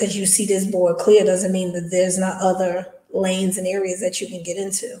Amazon. Just because you see this board clear doesn't mean that there's not other lanes and areas that you can get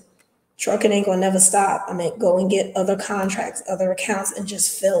into. Trucking ain't gonna never stop. I mean, go and get other contracts, other accounts, and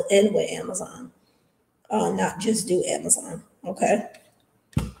just fill in with Amazon. Not just do Amazon, okay?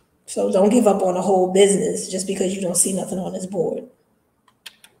 So don't give up on the whole business just because you don't see nothing on this board.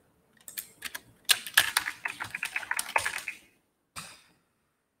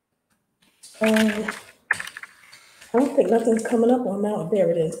 I don't think nothing's coming up on Mount. There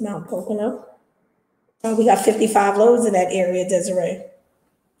it is, Mount Pocono. We got 55 loads in that area, Desiree.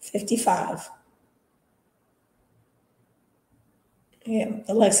 55. Yeah,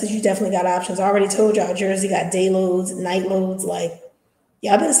 Alexis, you definitely got options. I already told y'all Jersey got day loads, night loads. Like,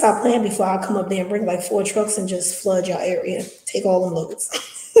 y'all better stop playing before I come up there and bring like 4 trucks and just flood y'all area. Take all them loads.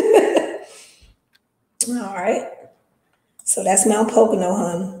 All right. So that's Mount Pocono,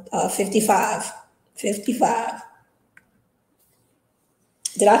 hun. 55. 55.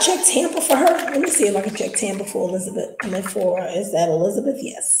 Did I check Tampa for her? Let me see if I can check Tampa for Elizabeth. I mean, is that Elizabeth?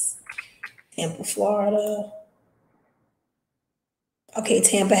 Yes. Tampa, Florida. Okay,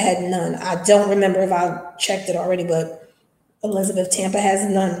 Tampa had none. I don't remember if I checked it already, but Elizabeth, Tampa has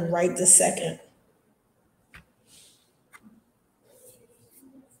none right this second.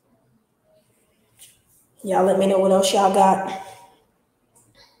 Y'all let me know what else y'all got.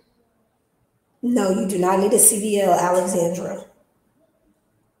 No, you do not need a CDL, Alexandra.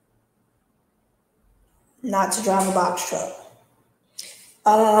 Not to drive a box truck.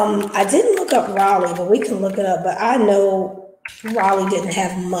 I didn't look up Raleigh, but we can look it up. But I know Raleigh didn't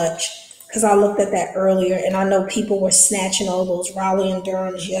have much because I looked at that earlier, and I know people were snatching all those Raleigh and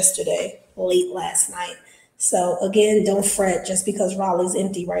Durhams yesterday, late last night. So again, don't fret just because Raleigh's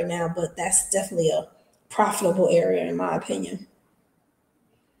empty right now, but that's definitely a profitable area in my opinion.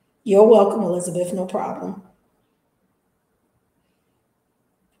 You're welcome, Elizabeth. No problem.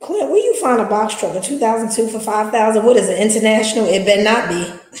 Clint, where you find a box truck, a 2002 for 5,000? What is it, international? It better not be.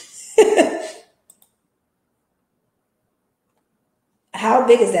 How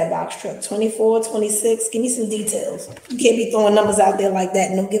big is that box truck? 24, 26? Give me some details. You can't be throwing numbers out there like that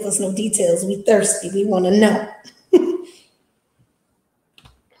and don't give us no details. We thirsty. We want to know.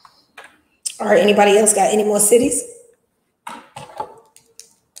 All right, anybody else got any more cities?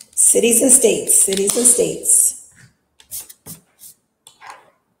 Cities and states, cities and states.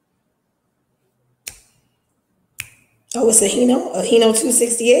 Oh, it's a Hino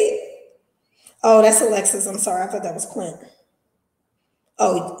 268? Oh, that's Alexis. I'm sorry, I thought that was Quint.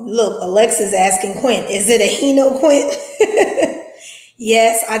 Oh, look, Alexis asking Quint, is it a Hino, Quint?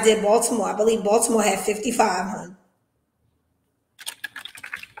 Yes, I did Baltimore. I believe Baltimore had 55, hon.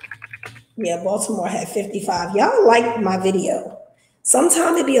 Yeah, Baltimore had 55. Y'all like my video.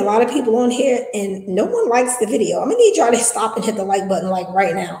 Sometimes it be a lot of people on here and no one likes the video. I'm gonna need y'all to stop and hit the like button like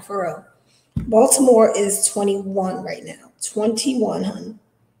right now, for real. Baltimore is 21 right now. 21, hun.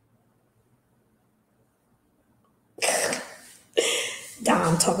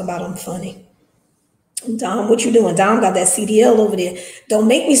 Dom talking about I'm funny. Dom, what you doing? Dom got that CDL over there. Don't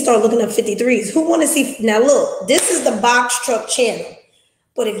make me start looking up 53s. Who want to see? Now look, this is the box truck channel.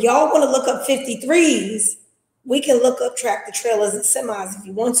 But if y'all want to look up 53s, we can look up tractor trailers and semis if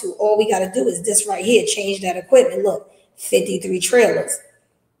you want to. All we got to do is this right here, change that equipment. Look, 53 trailers.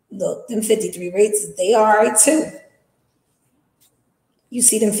 Look, them 53 rates, they all right too. You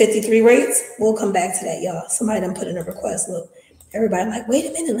see them 53 rates? We'll come back to that, y'all. Somebody done put in a request. Look, everybody like, wait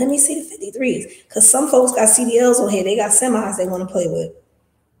a minute, let me see the 53s. Because some folks got CDLs on here. They got semis they want to play with.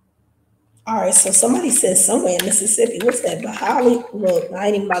 All right, so somebody says somewhere in Mississippi. What's that? Bahali? Look, I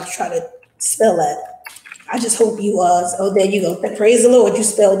ain't even about to try to spell that. I just hope you oh, there you go. Praise the Lord, you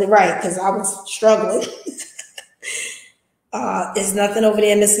spelled it right, because I was struggling. There's nothing over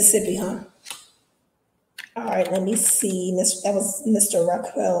there in Mississippi, huh? All right, let me see. That was Mr.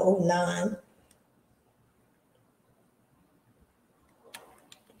 Rockwell 09.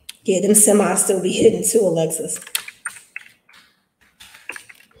 Yeah, them semis still be hidden too, Alexis.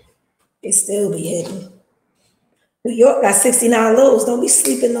 They still be hidden. New York got 69 lows. Don't be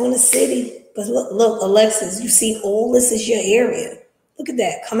sleeping on the city. But look, Alexis, you see all this is your area. Look at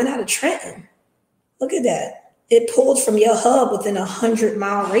that, coming out of Trenton. Look at that. It pulled from your hub within a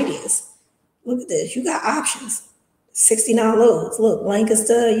 100-mile radius. Look at this. You got options. 69 loads. Look,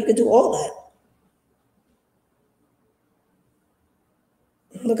 Lancaster, you could do all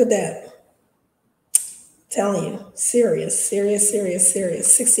that. Look at that. Telling you, serious.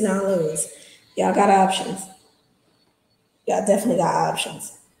 69 loads. Y'all got options. Y'all definitely got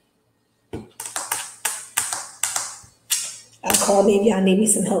options. Call me if y'all need me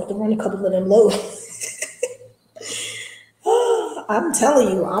some help to run a couple of them loads. I'm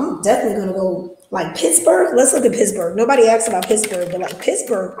telling you, I'm definitely gonna go like Pittsburgh. Let's look at Pittsburgh. Nobody asked about Pittsburgh, but like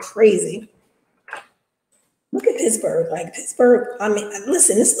Pittsburgh, crazy. Look at Pittsburgh. Like Pittsburgh, I mean,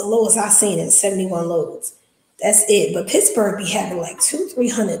 listen, this is the lowest I've seen in 71 loads. That's it. But Pittsburgh be having like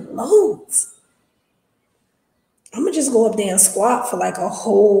 200-300 loads. I'm gonna just go up there and squat for like a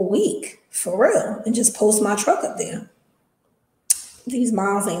whole week, for real, and just post my truck up there. These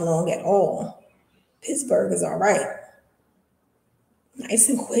miles ain't long at all. Pittsburgh is all right. Nice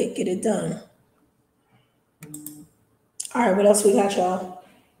and quick, get it done. All right, what else we got, y'all?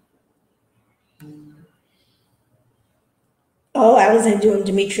 Oh, I was doing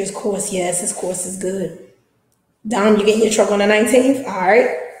Demetrius' course. Yes, his course is good. Dom, you getting your truck on the 19th? All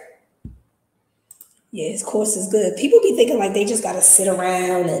right. Yeah, his course is good. People be thinking like they just got to sit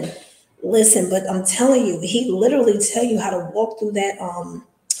around and listen, but I'm telling you, he literally tell you how to walk through that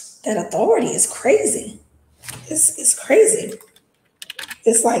that authority. Is crazy. It's crazy.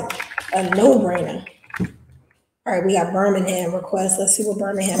 It's like a no-brainer. All right, we got Birmingham requests. Let's see what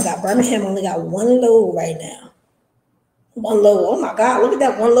Birmingham got. Birmingham only got one load right now. One load. Oh my God, look at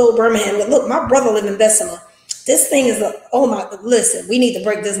that one load Birmingham. Look, my brother live in Bessemer. This thing is listen, we need to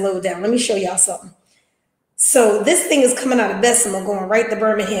break this load down. Let me show y'all something. So this thing is coming out of Bessemer going right to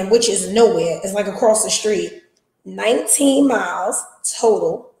Birmingham, which is nowhere. It's like across the street. 19 miles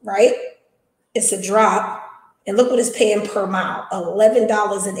total, right? It's a drop. And look what it's paying per mile,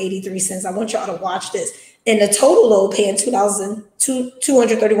 $11.83. I want y'all to watch this. And the total load paying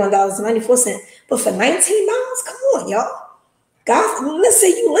 $231.94. But for 19 miles, come on, y'all. God, let's say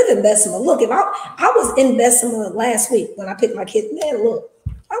you live in Bessemer. Look, if I was in Bessemer last week when I picked my kids, man, look,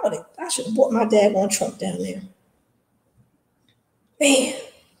 I should have bought my daggone truck down there. Man,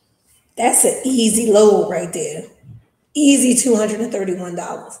 that's an easy load right there. Easy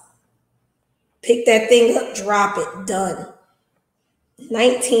 $231. Pick that thing up, drop it, done.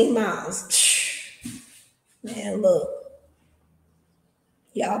 19 miles. Man, look,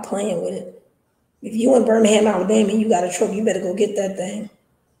 y'all playing with it. If you in Birmingham, Alabama, you got a truck, you better go get that thing.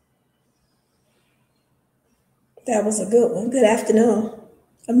 That was a good one. Good afternoon,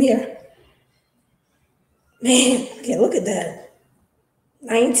 Amir. Man, okay, look at that.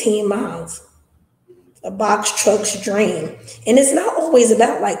 19 miles. A box truck's dream. And it's not always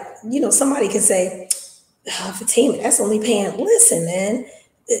about like, somebody can say, Fatima, that's only paying. Listen, man,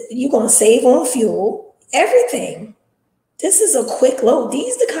 you're going to save on fuel, everything. This is a quick load.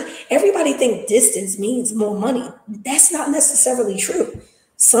 Everybody think distance means more money. That's not necessarily true.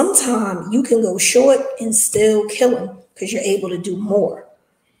 Sometimes you can go short and still kill them because you're able to do more.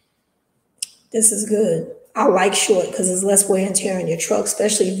 This is good. I like short because there's less wear and tear on your truck,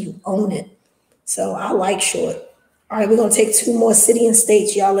 especially if you own it. So I like short. All right, we're going to take 2 more city and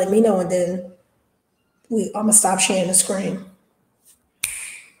states. Y'all let me know, and then I'm going to stop sharing the screen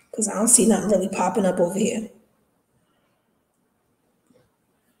because I don't see nothing really popping up over here.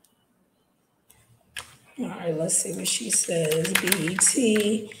 All right, let's see what she says. BET,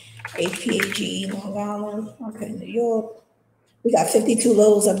 APAG, Long Island. Okay, New York. We got 52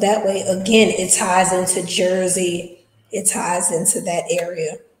 loads up that way. Again, it ties into Jersey. It ties into that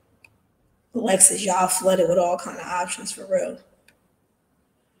area. Lexus, y'all flooded with all kind of options for real.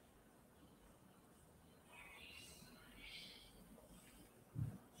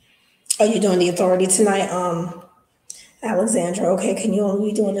 Are you doing the authority tonight? Alexandra, okay, can you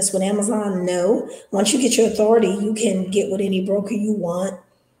only be doing this with Amazon? No. Once you get your authority, you can get with any broker you want.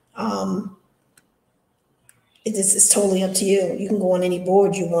 It's totally up to you. You can go on any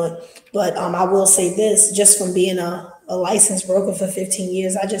board you want. But I will say this, just from being a licensed broker for 15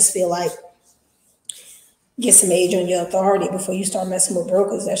 years, I just feel like get some age on your authority before you start messing with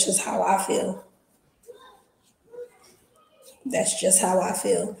brokers. That's just how I feel. That's just how I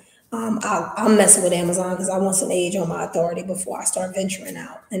feel. I'm messing with Amazon because I want some age on my authority before I start venturing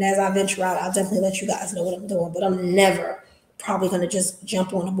out. And as I venture out, I'll definitely let you guys know what I'm doing. But I'm never probably going to just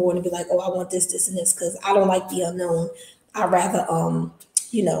jump on the board and be like, oh, I want this, this, and this, because I don't like the unknown. I'd rather,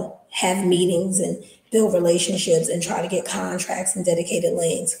 have meetings and build relationships and try to get contracts and dedicated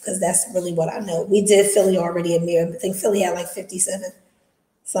lanes, because that's really what I know. We did Philly already, Amir. I think Philly had like 57,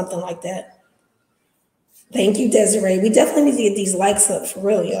 something like that. Thank you, Desiree. We definitely need to get these likes up for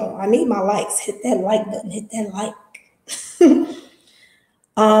real, y'all. I need my likes. Hit that like button. Hit that like.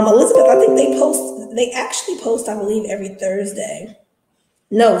 Elizabeth, I think they actually post, I believe, every Thursday.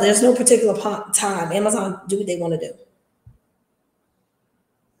 No, there's no particular time. Amazon do what they want to do.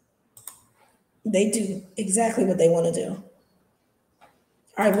 They do exactly what they want to do. All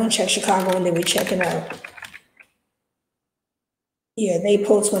right, we're going to check Chicago and then we're checking out. Yeah, they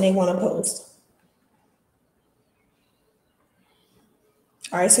post when they want to post.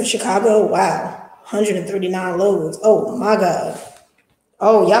 All right, so Chicago, wow, 139 loads. Oh my God.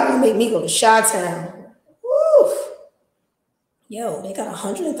 Oh, y'all gonna make me go to Chi-Town. Woo. Yo, they got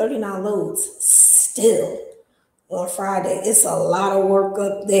 139 loads still on Friday. It's a lot of work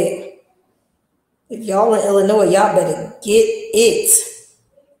up there. If y'all in Illinois, y'all better get it.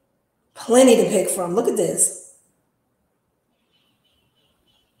 Plenty to pick from. Look at this.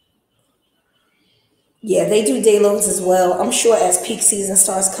 Yeah, they do day loads as well. I'm sure as peak season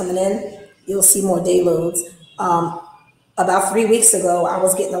starts coming in, you'll see more day loads. About 3 weeks ago, I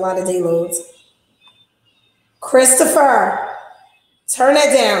was getting a lot of day loads. Christopher, turn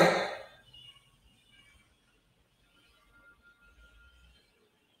it down.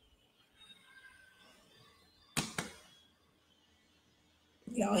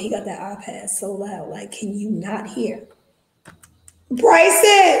 Y'all, he got that iPad so loud. Like, can you not hear?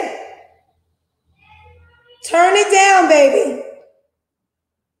 Bryson, turn it down, baby.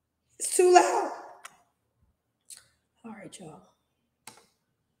 It's too loud. All right, y'all.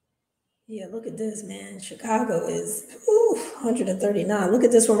 Yeah, look at this, man. Chicago is 139. Look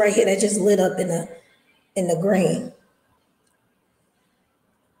at this one right here that just lit up in the green.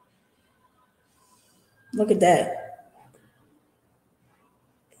 Look at that.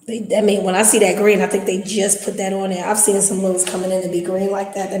 When I see that green, I think they just put that on there. I've seen some loads coming in to be green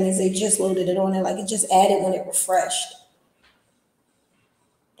like that. That means they just loaded it on there, like it just added when it refreshed.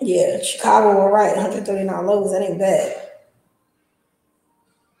 Yeah, Chicago, all right, 139 loads. That ain't bad.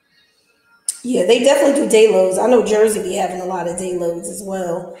 Yeah, they definitely do day loads. I know Jersey be having a lot of day loads as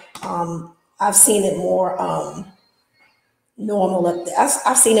well. I've seen it more normal up there.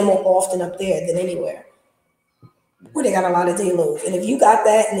 I've seen it more often up there than anywhere where they got a lot of day loads. And if you got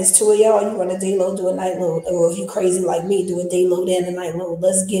that and it's 2 of y'all, you run a day load, do a night load. Or if you crazy like me, do a day load and a night load.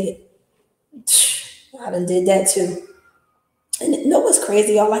 Let's get it. I done did that too. And you know what's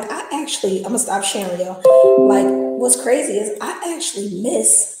crazy, y'all? Like, I'm gonna stop sharing, y'all. Like, what's crazy is I actually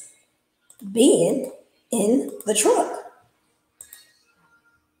miss being in the truck.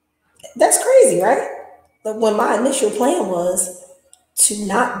 That's crazy, right? But when my initial plan was to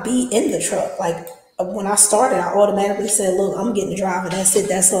not be in the truck, like when I started, I automatically said, "Look, I'm getting the driver. That's it.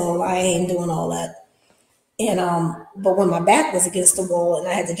 That's all. I ain't doing all that." And but when my back was against the wall and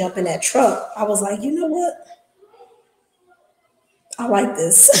I had to jump in that truck, I was like, you know what? I like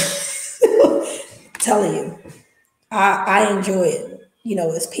this. Telling you, I enjoy it. You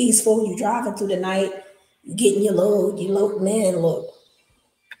know, it's peaceful. You driving through the night, you getting your load. You load, man. Look,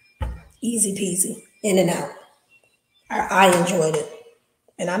 easy peasy, in and out. I enjoyed it.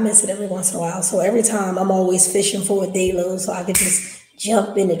 And I miss it every once in a while. So every time I'm always fishing for a day load so I could just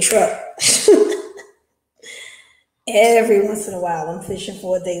jump in the truck. Every once in a while I'm fishing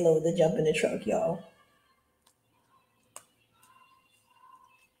for a day load to jump in the truck, y'all.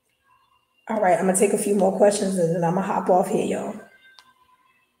 All right, I'm gonna take a few more questions and then I'm gonna hop off here, y'all.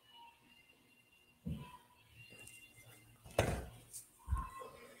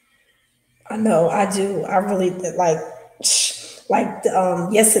 I know I do. I really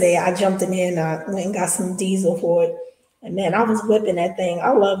yesterday I jumped in there and I went and got some diesel for it. And man, I was whipping that thing.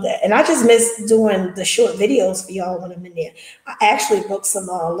 I love that. And I just miss doing the short videos for y'all when I'm in there. I actually booked some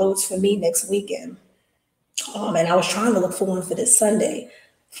loads for me next weekend. And I was trying to look for one for this Sunday,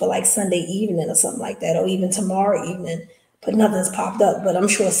 for like Sunday evening or something like that, or even tomorrow evening. But nothing's popped up. But I'm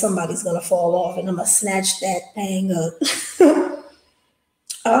sure somebody's gonna fall off, and I'm gonna snatch that thing up.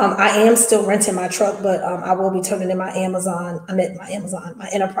 I am still renting my truck, but I will be turning in my Amazon. I'm at my Amazon, my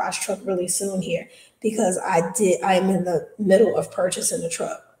enterprise truck really soon here because I am in the middle of purchasing the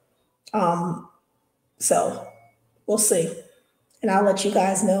truck. So we'll see. And I'll let you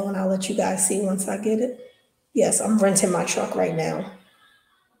guys know and I'll let you guys see once I get it. Yes, I'm renting my truck right now.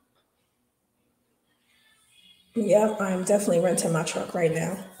 Yep, I'm definitely renting my truck right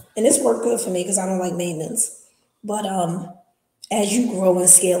now. And it's worked good for me because I don't like maintenance. But as you grow and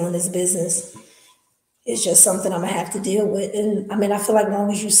scale in this business, it's just something I'm gonna have to deal with. And I mean, I feel like as long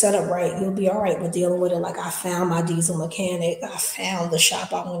as you set up right, you'll be all right with dealing with it. Like I found my diesel mechanic, I found the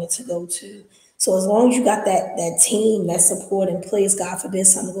shop I wanted to go to. So as long as you got that team, that support in place, God forbid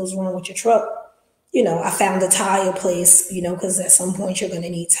something goes wrong with your truck, I found a tire place, because at some point you're gonna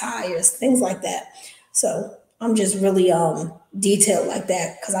need tires, things like that. So I'm just really detailed like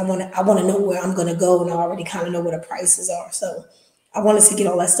that because I wanna know where I'm gonna go and I already kind of know where the prices are. So I wanted to get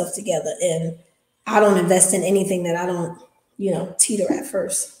all that stuff together and I don't invest in anything that I don't, teeter at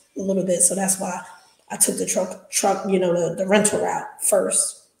first a little bit. So that's why I took the truck, the rental route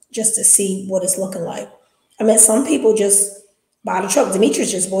first, just to see what it's looking like. I mean, some people just buy the truck.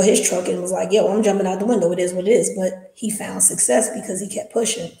 Demetrius just bought his truck and was like, yo, I'm jumping out the window. It is what it is. But he found success because he kept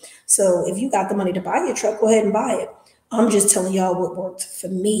pushing. So if you got the money to buy your truck, go ahead and buy it. I'm just telling y'all what worked for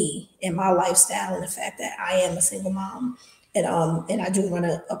me and my lifestyle and the fact that I am a single mom and I do run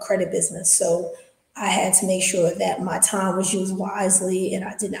a credit business. So I had to make sure that my time was used wisely, and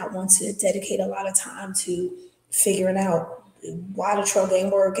I did not want to dedicate a lot of time to figuring out why the truck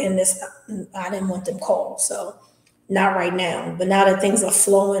ain't working. This I didn't want them calls, so not right now. But now that things are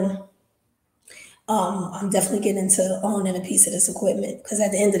flowing, I'm definitely getting into owning a piece of this equipment because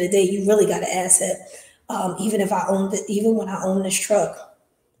at the end of the day, you really got an asset. Even when I own this truck,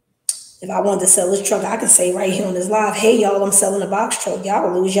 if I wanted to sell this truck, I could say right here on this live, hey, y'all, I'm selling a box truck. Y'all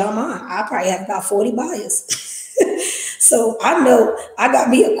will lose y'all mind. I probably have about 40 buyers. So I know I got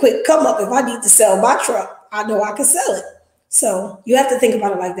me a quick come up if I need to sell my truck. I know I can sell it. So you have to think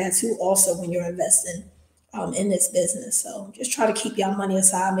about it like that too, also when you're investing in this business. So just try to keep y'all money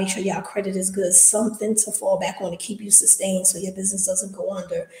aside. Make sure y'all credit is good, something to fall back on to keep you sustained so your business doesn't go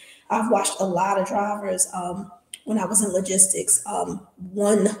under. I've watched a lot of drivers when I was in logistics.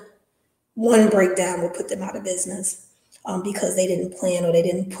 One breakdown would put them out of business because they didn't plan or they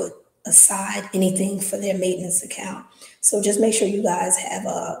didn't put aside anything for their maintenance account. So just make sure you guys have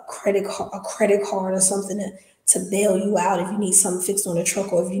a credit card or something to bail you out if you need something fixed on the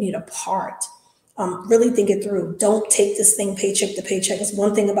truck or if you need a part. Really think it through. Don't take this thing paycheck to paycheck. It's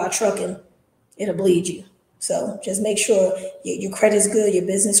one thing about trucking, it'll bleed you. So just make sure your credit is good, your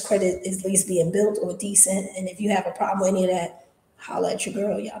business credit is at least being built or decent. And if you have a problem with any of that, holla at your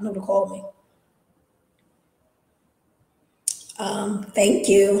girl. Y'all know to call me. Thank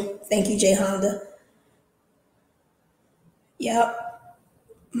you. Thank you, Jay Honda. Yep.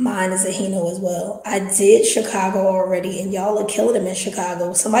 Mine is a Hino as well. I did Chicago already, and y'all are killing him in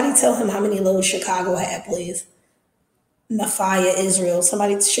Chicago. Somebody tell him how many loads Chicago had, please. Nafaya, Israel.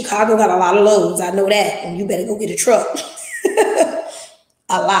 Chicago got a lot of loads. I know that. And you better go get a truck.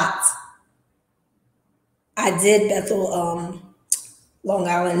 A lot. I did Bethel, Long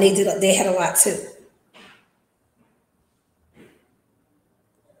Island. They had a lot too.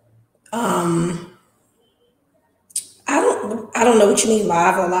 I don't know what you mean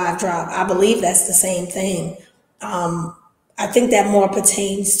live or live drop. I believe that's the same thing. I think that more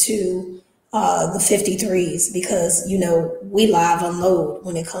pertains to the 53s because we live unload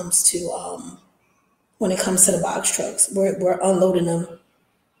when it comes to the box trucks. We're unloading them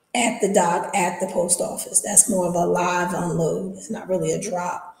at the dock at the post office. That's more of a live unload. It's not really a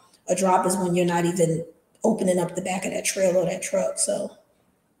drop. A drop is when you're not even opening up the back of that trailer or that truck. So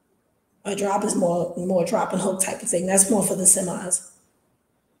a drop is more drop and hook type of thing. That's more for the semis.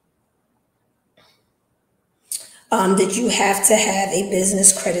 Did you have to have a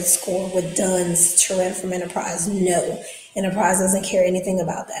business credit score with Dunn's to rent from Enterprise? No. Enterprise doesn't care anything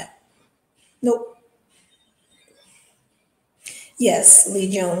about that. Nope. Yes,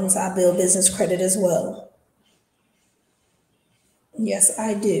 Lee Jones, I build business credit as well. Yes,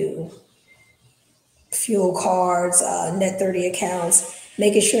 I do. Fuel cards, net 30 accounts,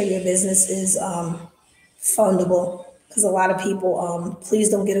 making sure your business is fundable. Because a lot of people, please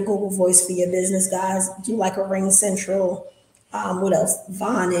don't get a Google Voice for your business, guys. Do like a Ring Central. What else?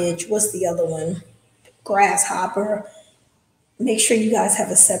 Vonage. What's the other one? Grasshopper. Make sure you guys have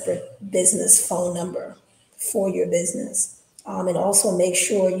a separate business phone number for your business. And also make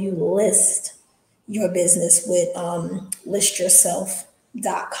sure you list your business with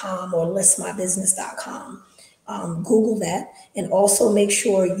listyourself.com or listmybusiness.com. Google that and also make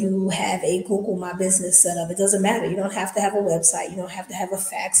sure you have a Google My Business set up. It doesn't matter. You don't have to have a website. You don't have to have a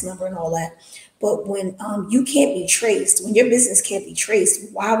fax number and all that. But when you can't be traced, when your business can't be traced,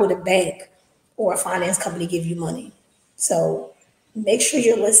 why would a bank or a finance company give you money? So make sure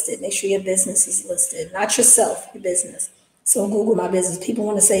you're listed. Make sure your business is listed, not yourself, your business. So Google My Business. People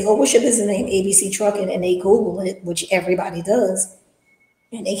want to say, oh, what's your business name? ABC Trucking, and they Google it, which everybody does,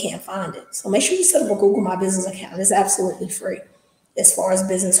 and they can't find it. So make sure you set up a Google My Business account. It's absolutely free as far as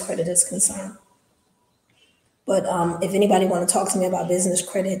business credit is concerned. But if anybody want to talk to me about business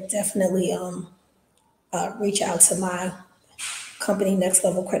credit, definitely reach out to my company, Next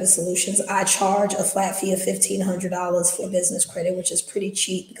Level Credit Solutions. I charge a flat fee of $1,500 for business credit, which is pretty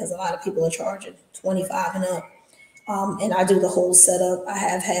cheap because a lot of people are charging $25 and up. And I do the whole setup. I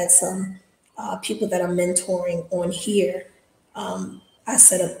have had some people that I'm mentoring on here. I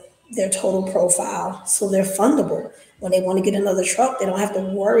set up their total profile so they're fundable. When they want to get another truck, they don't have to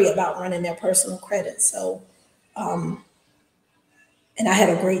worry about running their personal credit. So, and I had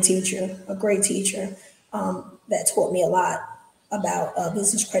a great teacher that taught me a lot about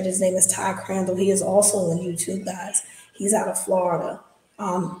business credit. His name is Ty Crandall. He is also on YouTube, guys. He's out of Florida.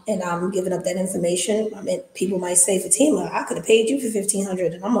 And I'm giving up that information. I mean, people might say, Fatima, I could have paid you for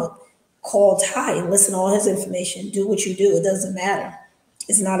 $1,500 and I'm going to call Ty and listen to all his information. Do what you do. It doesn't matter.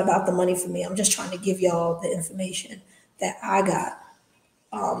 It's not about the money for me. I'm just trying to give y'all the information that I got.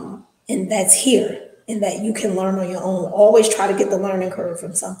 And that's here and that you can learn on your own. Always try to get the learning curve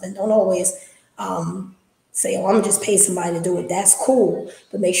from something. Don't always say, oh, I'm going to just pay somebody to do it. That's cool.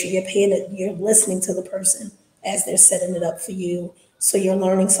 But make sure you're paying it. You're listening to the person as they're setting it up for you. So you're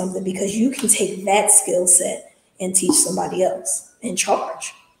learning something because you can take that skill set and teach somebody else and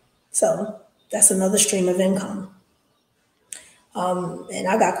charge. So that's another stream of income. And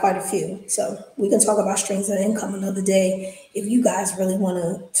I got quite a few. So we can talk about streams of income another day. If you guys really want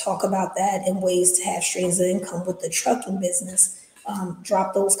to talk about that and ways to have streams of income with the trucking business,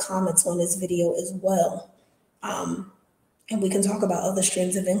 drop those comments on this video as well. And we can talk about other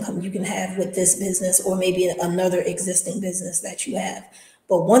streams of income you can have with this business or maybe another existing business that you have.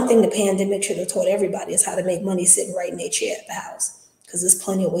 But one thing the pandemic should have taught everybody is how to make money sitting right in their chair at the house, because there's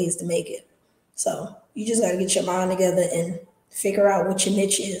plenty of ways to make it. So you just got to get your mind together and figure out what your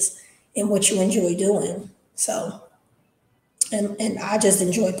niche is and what you enjoy doing. So, and I just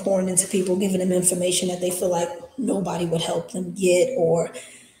enjoy pouring into people, giving them information that they feel like nobody would help them get, or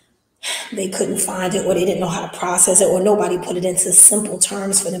they couldn't find it, or they didn't know how to process it, or nobody put it into simple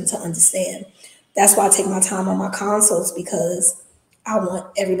terms for them to understand. That's why I take my time on my consults, because I want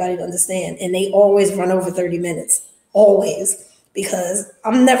everybody to understand. And they always run over 30 minutes, always, because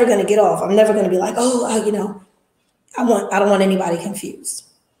I'm never going to get off. I'm never going to be like, oh, I don't want anybody confused,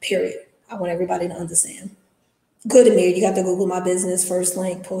 period. I want everybody to understand. Good, Amir, you got to Google My Business, first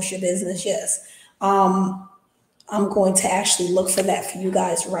link, post your business, yes. I'm going to actually look for that for you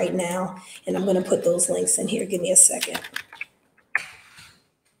guys right now, and I'm going to put those links in here. Give me a second.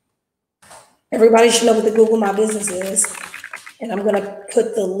 Everybody should know what the Google My Business is. And I'm gonna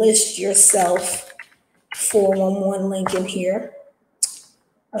put the list yourself 411 link in here.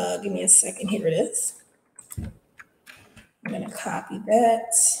 Give me a second, here it is. I'm gonna copy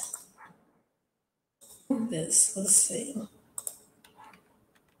that. This, let's see.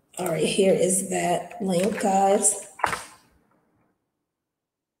 All right, here is that link, guys.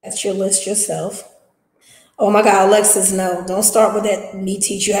 That's your list yourself. Oh my God, Alexis, no, don't start with that. Me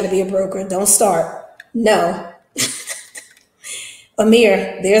teach you how to be a broker. Don't start. No.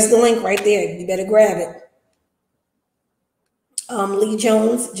 Amir, there's the link right there. You better grab it. Lee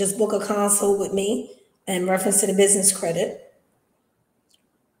Jones, just book a consult with me in reference to the business credit.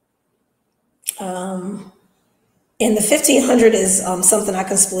 And the 1,500 is something I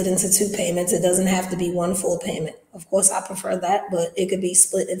can split into 2 payments. It doesn't have to be one full payment. Of course, I prefer that, but it could be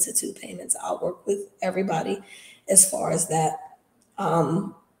split into 2 payments. I'll work with everybody as far as that.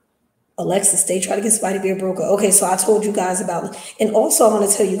 Alexis, they try to get somebody to be a broker. Okay, so I told you guys about, and also I want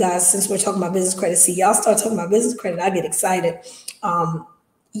to tell you guys, since we're talking about business credit, see, y'all start talking about business credit, I get excited.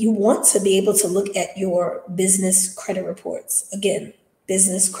 You want to be able to look at your business credit reports. Again,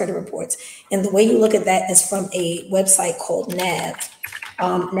 business credit reports. And the way you look at that is from a website called NAV.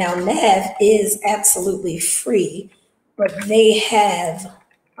 Now, NAV is absolutely free, but they have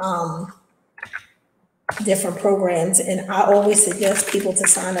different programs, and I always suggest people to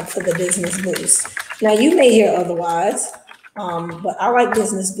sign up for the Business Boost. Now, you may hear otherwise, but I like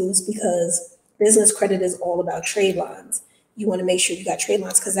Business Boost because business credit is all about trade lines. You want to make sure you got trade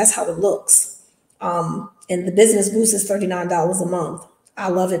lines because that's how it looks. And the Business Boost is $39 a month. I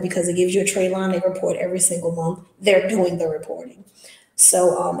love it because it gives you a trade line. They report every single month. They're doing the reporting.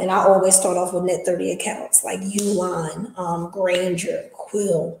 So, and I always start off with net 30 accounts like Uline, Granger,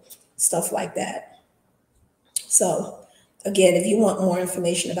 Quill, stuff like that. So again, if you want more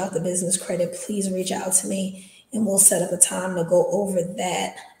information about the business credit, please reach out to me and we'll set up a time to go over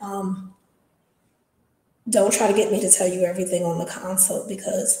that. Don't try to get me to tell you everything on the consult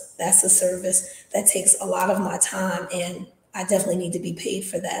because that's a service that takes a lot of my time and I definitely need to be paid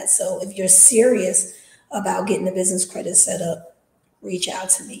for that. So if you're serious about getting the business credit set up, reach out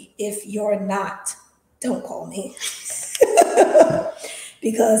to me. If you're not, don't call me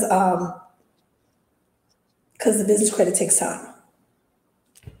because the business credit takes time.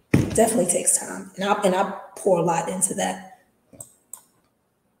 Definitely takes time. And I pour a lot into that.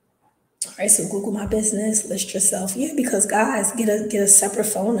 All right, so Google My Business, list yourself. Yeah, because guys, get a separate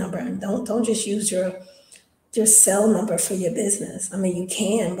phone number and don't just use your cell number for your business. I mean, you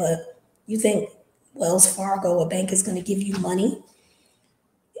can, but you think Wells Fargo, a bank, is going to give you money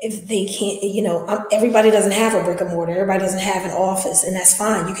if they can't, everybody doesn't have a brick and mortar. Everybody doesn't have an office, and that's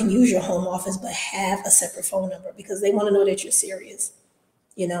fine. You can use your home office, but have a separate phone number because they want to know that you're serious,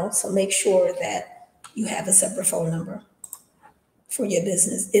 So make sure that you have a separate phone number for your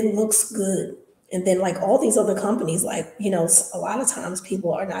business. It looks good. And then like all these other companies, like, a lot of times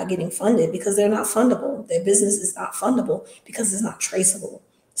people are not getting funded because they're not fundable. Their business is not fundable because it's not traceable.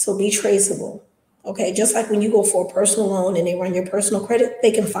 So be traceable. Okay, just like when you go for a personal loan and they run your personal credit, they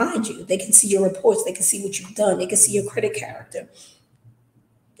can find you. They can see your reports. They can see what you've done. They can see your credit character.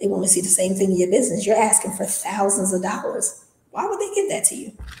 They want to see the same thing in your business. You're asking for thousands of dollars. Why would they give that to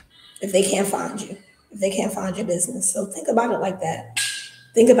you if they can't find you, if they can't find your business? So think about it like that.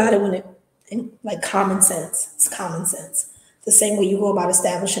 Think about it like common sense. It's common sense. The same way you go about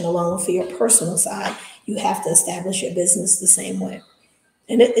establishing a loan for your personal side, you have to establish your business the same way.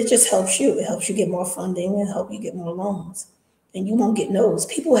 And it just helps you. It helps you get more funding and help you get more loans. And you won't get no's.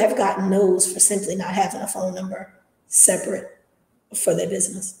 People have gotten no's for simply not having a phone number separate for their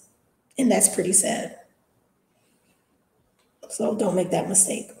business. And that's pretty sad. So don't make that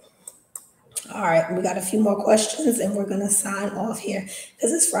mistake. All right, we got a few more questions and we're going to sign off here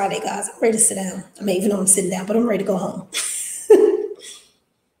because it's Friday, guys. I'm ready to sit down. I mean, even though I'm sitting down, but I'm ready to go home.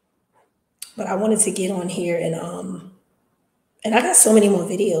 But I wanted to get on here and I got so many more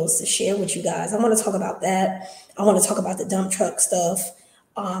videos to share with you guys. I want to talk about that. I want to talk about the dump truck stuff.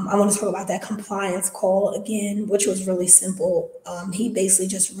 I want to talk about that compliance call again, which was really simple. He basically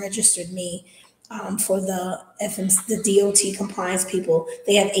just registered me for the DOT compliance people.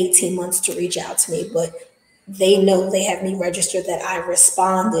 They have 18 months to reach out to me, but they know they have me registered that I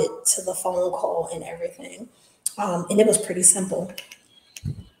responded to the phone call and everything. And it was pretty simple.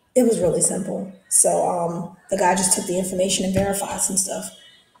 It was really simple. So the guy just took the information and verified some stuff.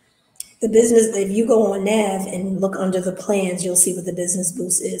 The business, if you go on NAV and look under the plans, you'll see what the Business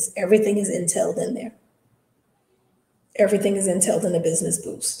Boost is. Everything is entailed in there. Everything is entailed in the Business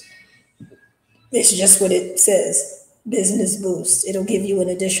Boost. It's just what it says. Business Boost. It'll give you an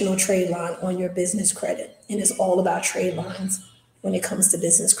additional trade line on your business credit. And it's all about trade lines when it comes to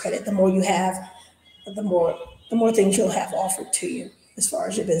business credit. The more you have, the more the more things you'll have offered to you as far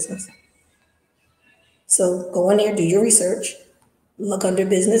as your business. So go in there, do your research, look under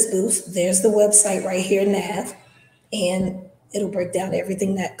Business Boost. There's the website right here, Nav, and it'll break down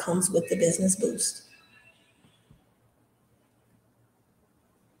everything that comes with the Business Boost.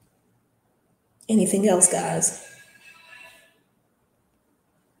 Anything else, guys?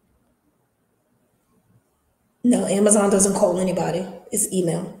 No, Amazon doesn't call anybody. It's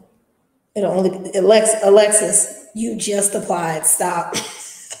email. It'll only Alexis, you just applied. Stop.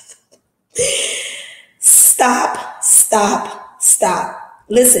 Stop.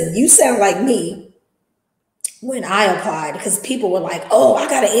 Listen, you sound like me when I applied because people were like, oh, I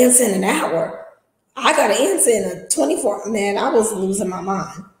got to answer in an hour. I got to answer in a 24. Man, I was losing my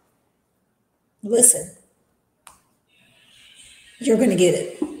mind. Listen, you're going to get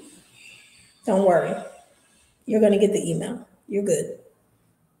it. Don't worry. You're going to get the email. You're good.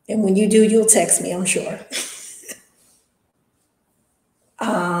 And when you do, you'll text me, I'm sure.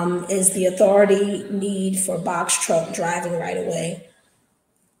 Is the authority need for box truck driving right away?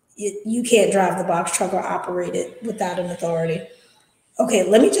 You can't drive the box truck or operate it without an authority. Okay,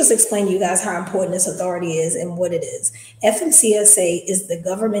 let me just explain to you guys how important this authority is and what it is. FMCSA is the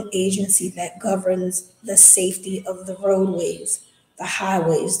government agency that governs the safety of the roadways, the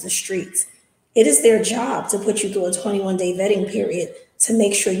highways, the streets. It is their job to put you through a 21-day vetting period to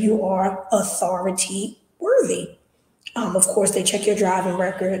make sure you are authority worthy. Of course, they check your driving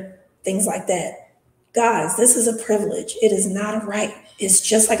record, things like that. Guys, this is a privilege. It is not a right. It's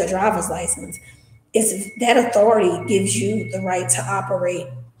just like a driver's license. It's that authority gives you the right to operate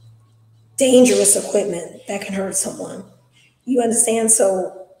dangerous equipment that can hurt someone. You understand?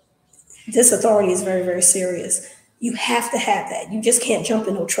 So this authority is very, very serious. You have to have that. You just can't jump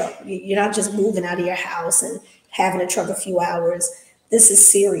in no truck. You're not just moving out of your house and having a truck a few hours. This is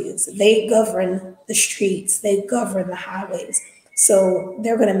serious. They govern the streets. They govern the highways. So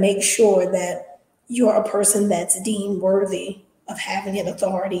they're going to make sure that you're a person that's deemed worthy of having an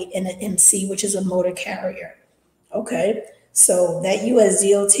authority in an MC, which is a motor carrier. Okay. So that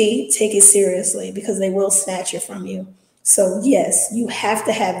USDOT, take it seriously because they will snatch it from you. So yes, you have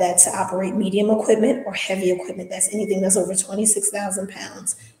to have that to operate medium equipment or heavy equipment. That's anything that's over 26,000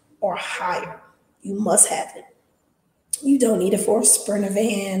 pounds or higher. You must have it. You don't need it for a Sprinter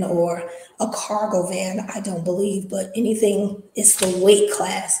van or a cargo van, I don't believe, but anything, it's the weight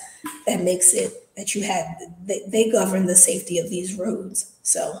class that makes it that you have. They govern the safety of these roads.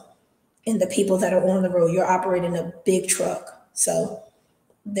 So, and the people that are on the road, you're operating a big truck. So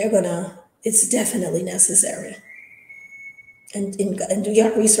it's definitely necessary. And do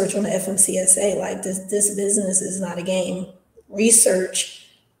your research on the FMCSA. Like this business is not a game. Research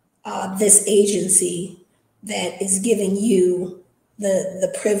this agency that is giving you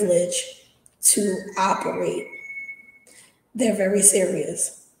the privilege to operate. They're very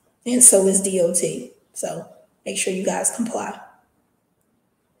serious. And so is DOT. So make sure you guys comply.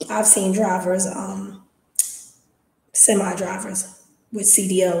 I've seen drivers, semi-drivers with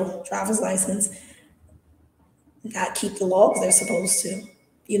CDL, driver's license, not keep the logs they're supposed to.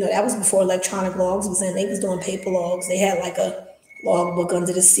 You know, that was before electronic logs was in. They was doing paper logs. They had like a logbook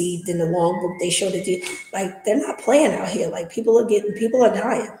under the seat. Then the logbook, they showed it. Like, they're not playing out here. Like, people are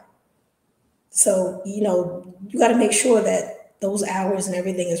dying. So, you know, you got to make sure that those hours and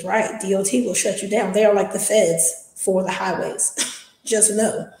everything is right. DOT will shut you down. They are like the feds for the highways. Just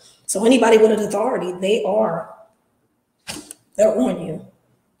know. So anybody with an authority, they're on you.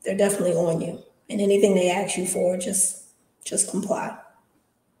 They're definitely on you. And anything they ask you for, just comply.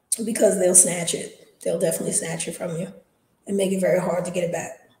 Because they'll snatch it. They'll definitely snatch it from you and make it very hard to get it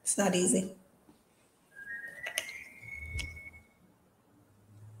back. It's not easy.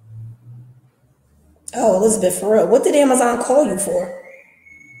 Oh, Elizabeth, for real. What did Amazon call you for?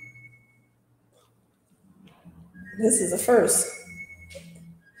 This is a first.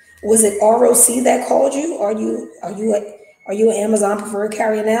 Was it ROC that called you? Are you an Amazon preferred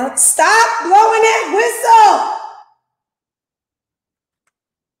carrier now? Stop blowing that whistle.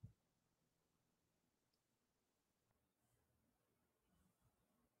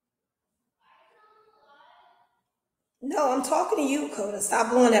 No, I'm talking to you, Coda. Stop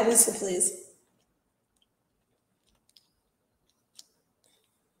blowing that whistle, please.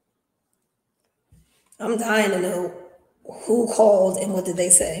 I'm dying to know who called and what did they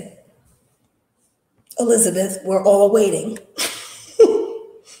say. Elizabeth, we're all waiting.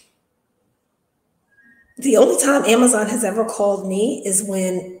 The only time Amazon has ever called me is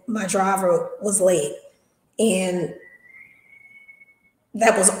when my driver was late. And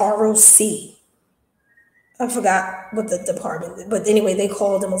That was ROC. I forgot what the department, but anyway, they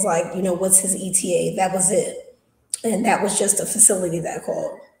called and was like, what's his ETA? That was it. And that was just a facility that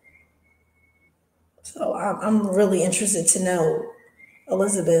called. So I'm really interested to know,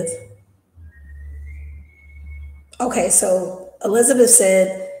 Elizabeth. Okay, so Elizabeth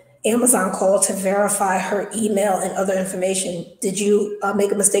said Amazon called to verify her email and other information. Did you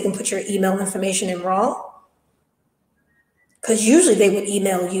make a mistake and put your email information in wrong? Because usually they would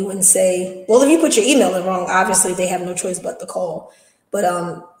email you and say, well, if you put your email in wrong, obviously they have no choice but to call. But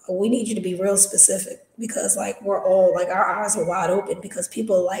we need you to be real specific, because like we're all like our eyes are wide open, because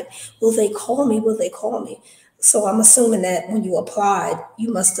people are like, will they call me? Will they call me? So I'm assuming that when you applied,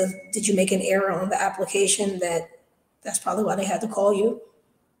 did you make an error on the application that's probably why they had to call you?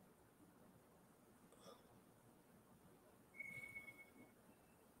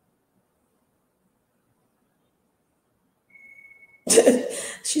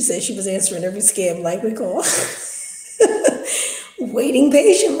 She said she was answering every scam likely call, waiting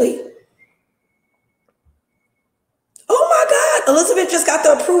patiently. Oh my God, Elizabeth just got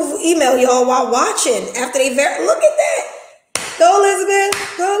the approval email, y'all, while watching. After they look at that. Go,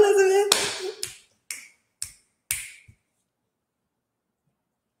 Elizabeth. Go, Elizabeth.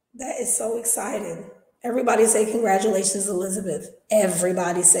 That is so exciting. Everybody say congratulations, Elizabeth.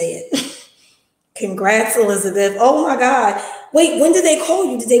 Everybody say it. Congrats, Elizabeth. Oh my God. Wait, when did they call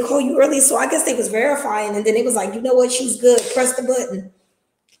you? Did they call you early? So I guess they was verifying, and then it was like, you know what, she's good. Press the button.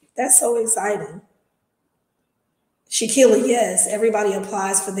 That's so exciting. Shaquila, yes, everybody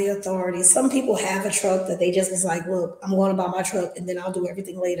applies for the authority. Some people have a truck that they just was like, look, I'm going to buy my truck and then I'll do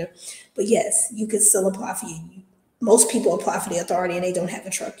everything later. But yes, you could still apply for you. Most people apply for the authority and they don't have a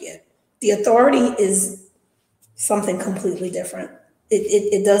truck yet. The authority is something completely different.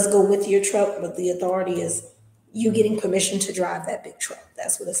 It does go with your truck, but the authority is you getting permission to drive that big truck.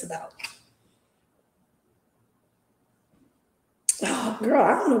 That's what it's about. Oh, girl,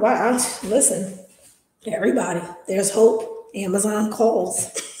 I don't know why. Listen, everybody, there's hope. Amazon calls.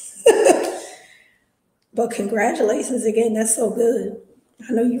 But congratulations again. That's so good.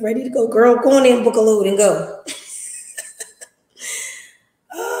 I know you're ready to go. Girl, go on in, book a load and go.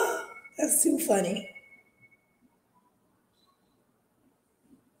 Oh, that's too funny.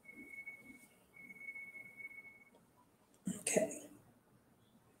 Okay.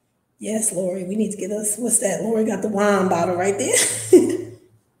 Yes, Lori, we need to get us, what's that? Lori got the wine bottle right there.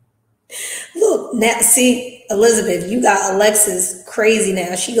 Look, now, see, Elizabeth, you got Alexis crazy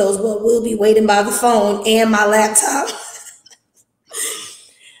now. She goes, well, we'll be waiting by the phone and my laptop.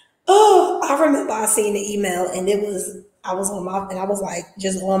 Oh, I remember I seen the email and I was on my, and I was like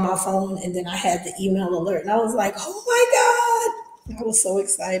just on my phone, and then I had the email alert and I was like, oh my God. I was so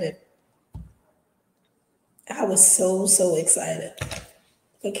excited. I was so excited.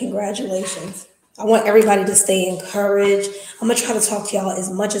 But congratulations. I want everybody to stay encouraged. I'm gonna try to talk to y'all as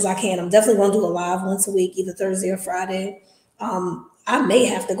much as I can. I'm definitely gonna do a live once a week, either Thursday or Friday. I may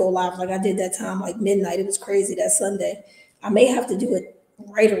have to go live like I did that time, like midnight. It was crazy that Sunday. I may have to do it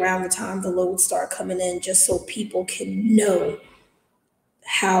right around the time the loads start coming in, just so people can know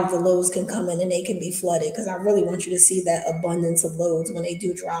how the loads can come in and they can be flooded. Because I really want you to see that abundance of loads when they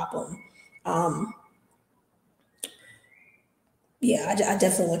do drop them. Um, Yeah, I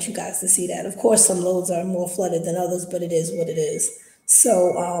definitely want you guys to see that. Of course, some loads are more flooded than others, but it is what it is.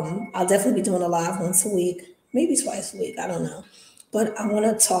 So I'll definitely be doing a live once a week, maybe twice a week. I don't know. But I want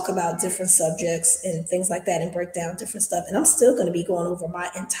to talk about different subjects and things like that and break down different stuff. And I'm still going to be going over my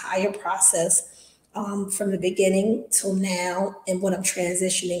entire process from the beginning till now and what I'm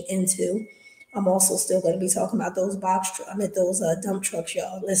transitioning into. I'm also still going to be talking about those I mean, those dump trucks,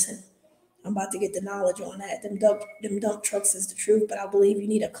 y'all. Listen, I'm about to get the knowledge on that. Them dump trucks is the truth, but I believe you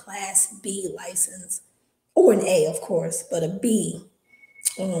need a Class B license or an A, of course, but a B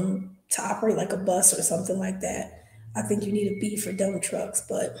to operate like a bus or something like that. I think you need a B for dump trucks,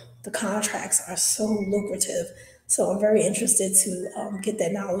 but the contracts are so lucrative. So I'm very interested to get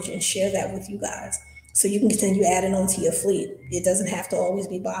that knowledge and share that with you guys, so you can continue adding on to your fleet. It doesn't have to always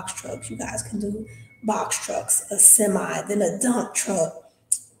be box trucks. You guys can do box trucks, a semi, then a dump truck.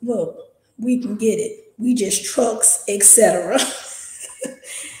 Look, we can get it. We just trucks, etc.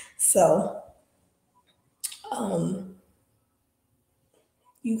 So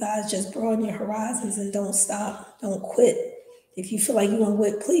you guys just broaden your horizons and don't stop. Don't quit. If you feel like you want to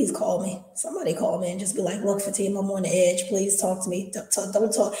quit, please call me. Somebody call me and just be like, look, Fatima, I'm on the edge. Please talk to me. Don't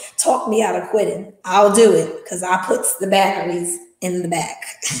talk me out of quitting. I'll do it because I put the batteries in the back.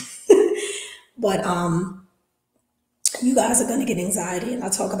 But you guys are gonna get anxiety, and I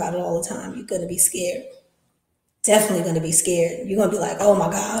talk about it all the time. You're gonna be scared. definitely going to be scared. You're going to be like, oh my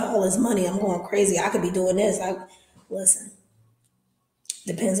God, all this money, I'm going crazy. I could be doing this. Listen,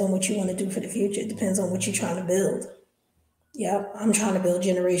 depends on what you want to do for the future. It depends on what you're trying to build. Yep, I'm trying to build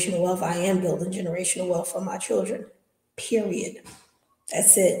generational wealth. I am building generational wealth for my children. Period.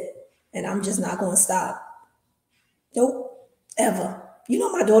 That's it. And I'm just not going to stop. Nope, ever. You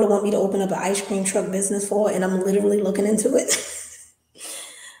know, my daughter want me to open up an ice cream truck business for her, and I'm literally looking into it.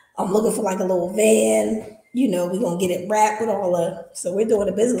 I'm looking for like a little van. You know, we're going to get it wrapped with all the, so we're doing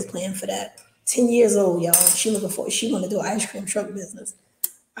a business plan for that. 10 years old, y'all. She want to do an ice cream truck business.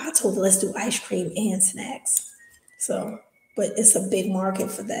 I told her, let's do ice cream and snacks. So, but it's a big market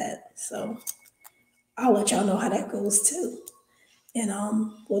for that. So I'll let y'all know how that goes too. And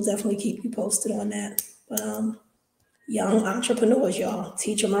we'll definitely keep you posted on that. But young entrepreneurs, y'all,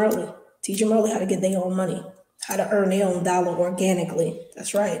 teach them early. Teach them early how to get their own money, how to earn their own dollar organically.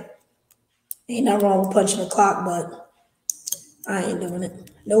 That's right. Ain't nothing wrong with punching the clock, but I ain't doing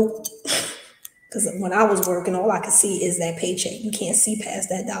it. Nope. Because when I was working, all I could see is that paycheck. You can't see past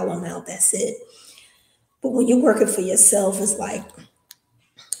that dollar amount. That's it. But when you're working for yourself, it's like,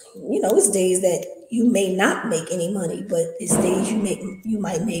 you know, it's days that you may not make any money, but it's days you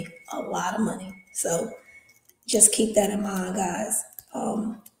might make a lot of money. So just keep that in mind, guys.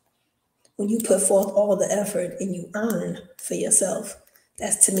 When you put forth all the effort and you earn for yourself,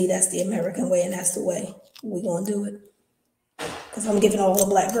 to me, that's the American way, and that's the way we're gonna do it. Because I'm giving all the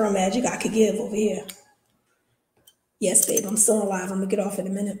black girl magic I could give over here. Yes, babe, I'm still alive. I'm gonna get off in a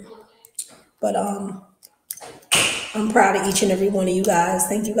minute. But I'm proud of each and every one of you guys.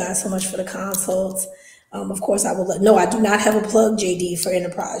 Thank you guys so much for the consults. Of course, I do not have a plug, JD, for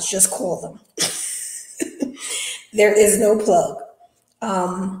Enterprise. Just call them. There is no plug.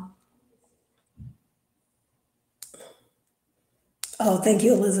 Oh, thank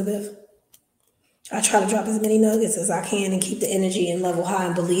you, Elizabeth. I try to drop as many nuggets as I can and keep the energy and level high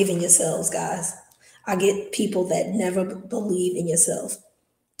and believe in yourselves, guys. I get people that never believe in yourself.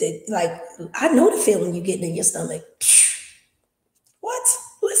 Like, I know the feeling you getting in your stomach. What?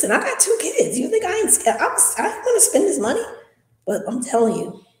 Listen, I got 2 kids. You think I ain't going to spend this money? But I'm telling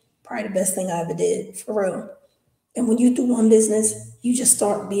you, probably the best thing I ever did, for real. And when you do one business, you just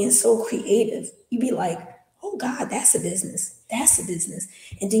start being so creative. You be like, oh God, that's a business. That's a business.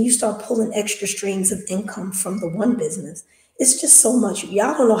 And then you start pulling extra streams of income from the one business. It's just so much.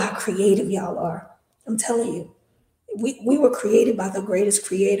 Y'all don't know how creative y'all are. I'm telling you. We were created by the greatest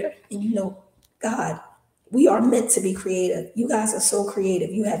creator. And you know, God, we are meant to be creative. You guys are so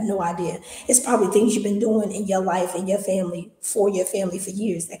creative. You have no idea. It's probably things you've been doing in your life and your family for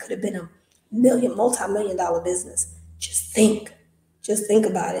years that could have been a multi-million-dollar business. Just think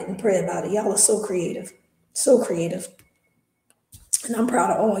about it and pray about it. Y'all are so creative, so creative. And I'm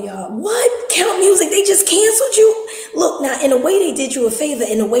proud of all y'all. What? Count Music, they just canceled you? Look, now, in a way they did you a favor,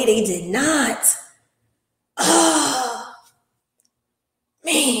 in a way they did not. Oh,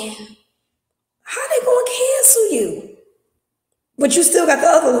 man. How they gonna cancel you? But you still got the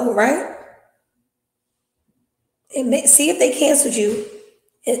other one, right? And see if they canceled you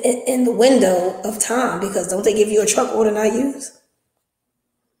in the window of time, because don't they give you a truck order not used?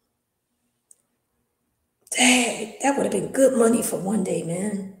 Dang, that would have been good money for one day,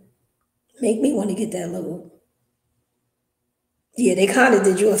 man. Make me want to get that load. Yeah, they kind of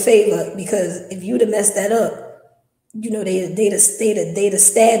did you a favor, because if you'd have messed that up, you know, they'd have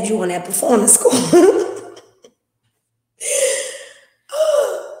stabbed you on that performance school.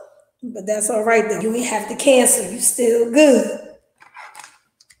 But that's all right, though. You ain't have to cancel. You still good.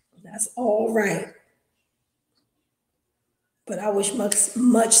 That's all right. But I wish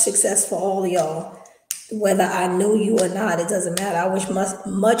much success for all of y'all. Whether I know you or not, it doesn't matter. I wish much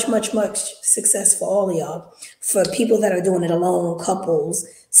success for all of y'all. For people that are doing it alone, couples,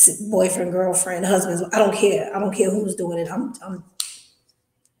 boyfriend, girlfriend, husbands, I don't care. I don't care who's doing it. Y'all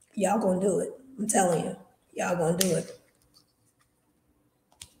gonna do it. I'm telling you, y'all gonna do it.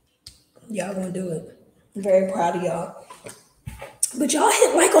 Y'all gonna do it. I'm very proud of y'all. But y'all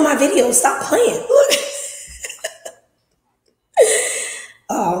hit like on my video. Stop playing. Look.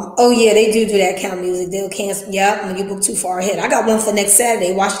 Oh yeah, they do that. Count Music. They'll cancel. Yeah, when you book too far ahead. I got one for next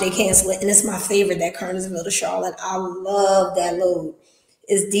Saturday. Watch they cancel it, and it's my favorite. That Kernersville to Charlotte. I love that load.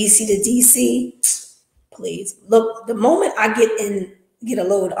 It's DC to DC. Please look. The moment I get a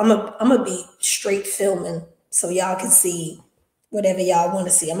load, I'm gonna be straight filming so y'all can see whatever y'all want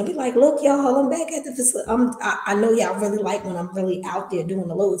to see. I'm gonna be like, look, y'all, I'm back at the facility. I know y'all really like when I'm really out there doing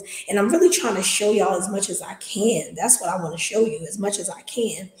the loads, and I'm really trying to show y'all as much as I can. That's what I want to show you, as much as I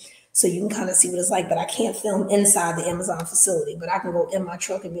can, so you can kind of see what it's like. But I can't film inside the Amazon facility, but I can go in my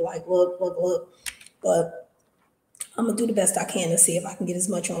truck and be like, look. But I'm gonna do the best I can to see if I can get as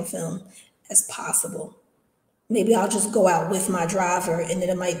much on film as possible. Maybe I'll just go out with my driver, and then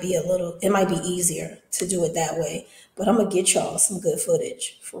it might be easier to do it that way. But I'm gonna get y'all some good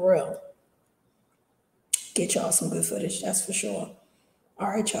footage, for real. Get y'all some good footage, that's for sure. All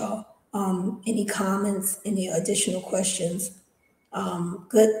right, y'all. Any comments, any additional questions?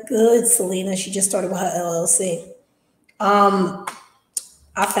 Good, Selena. She just started with her LLC.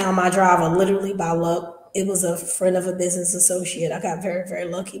 I found my driver literally by luck. It was a friend of a business associate. I got very, very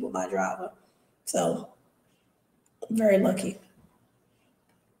lucky with my driver. So, very lucky.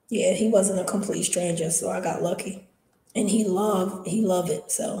 Yeah, he wasn't a complete stranger, so I got lucky. And he loved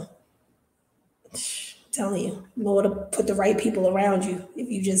it. So, telling you, Lord will put the right people around you if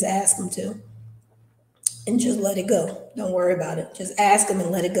you just ask him to. And just let it go. Don't worry about it. Just ask him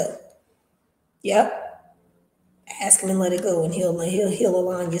and let it go. Yep. Ask him and let it go, and he'll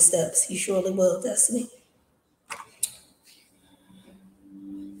align your steps. He surely will, Destiny.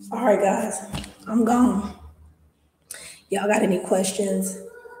 All right, guys, I'm gone. Y'all got any questions?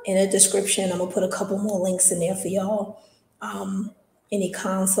 In the description, I'm gonna put a couple more links in there for y'all. Any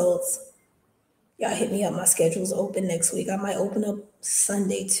consults? Y'all hit me up. My schedule's open next week. I might open up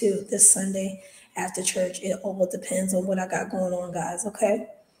Sunday too. This Sunday after church. It all depends on what I got going on, guys. Okay.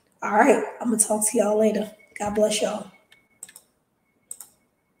 All right. I'm gonna talk to y'all later. God bless y'all.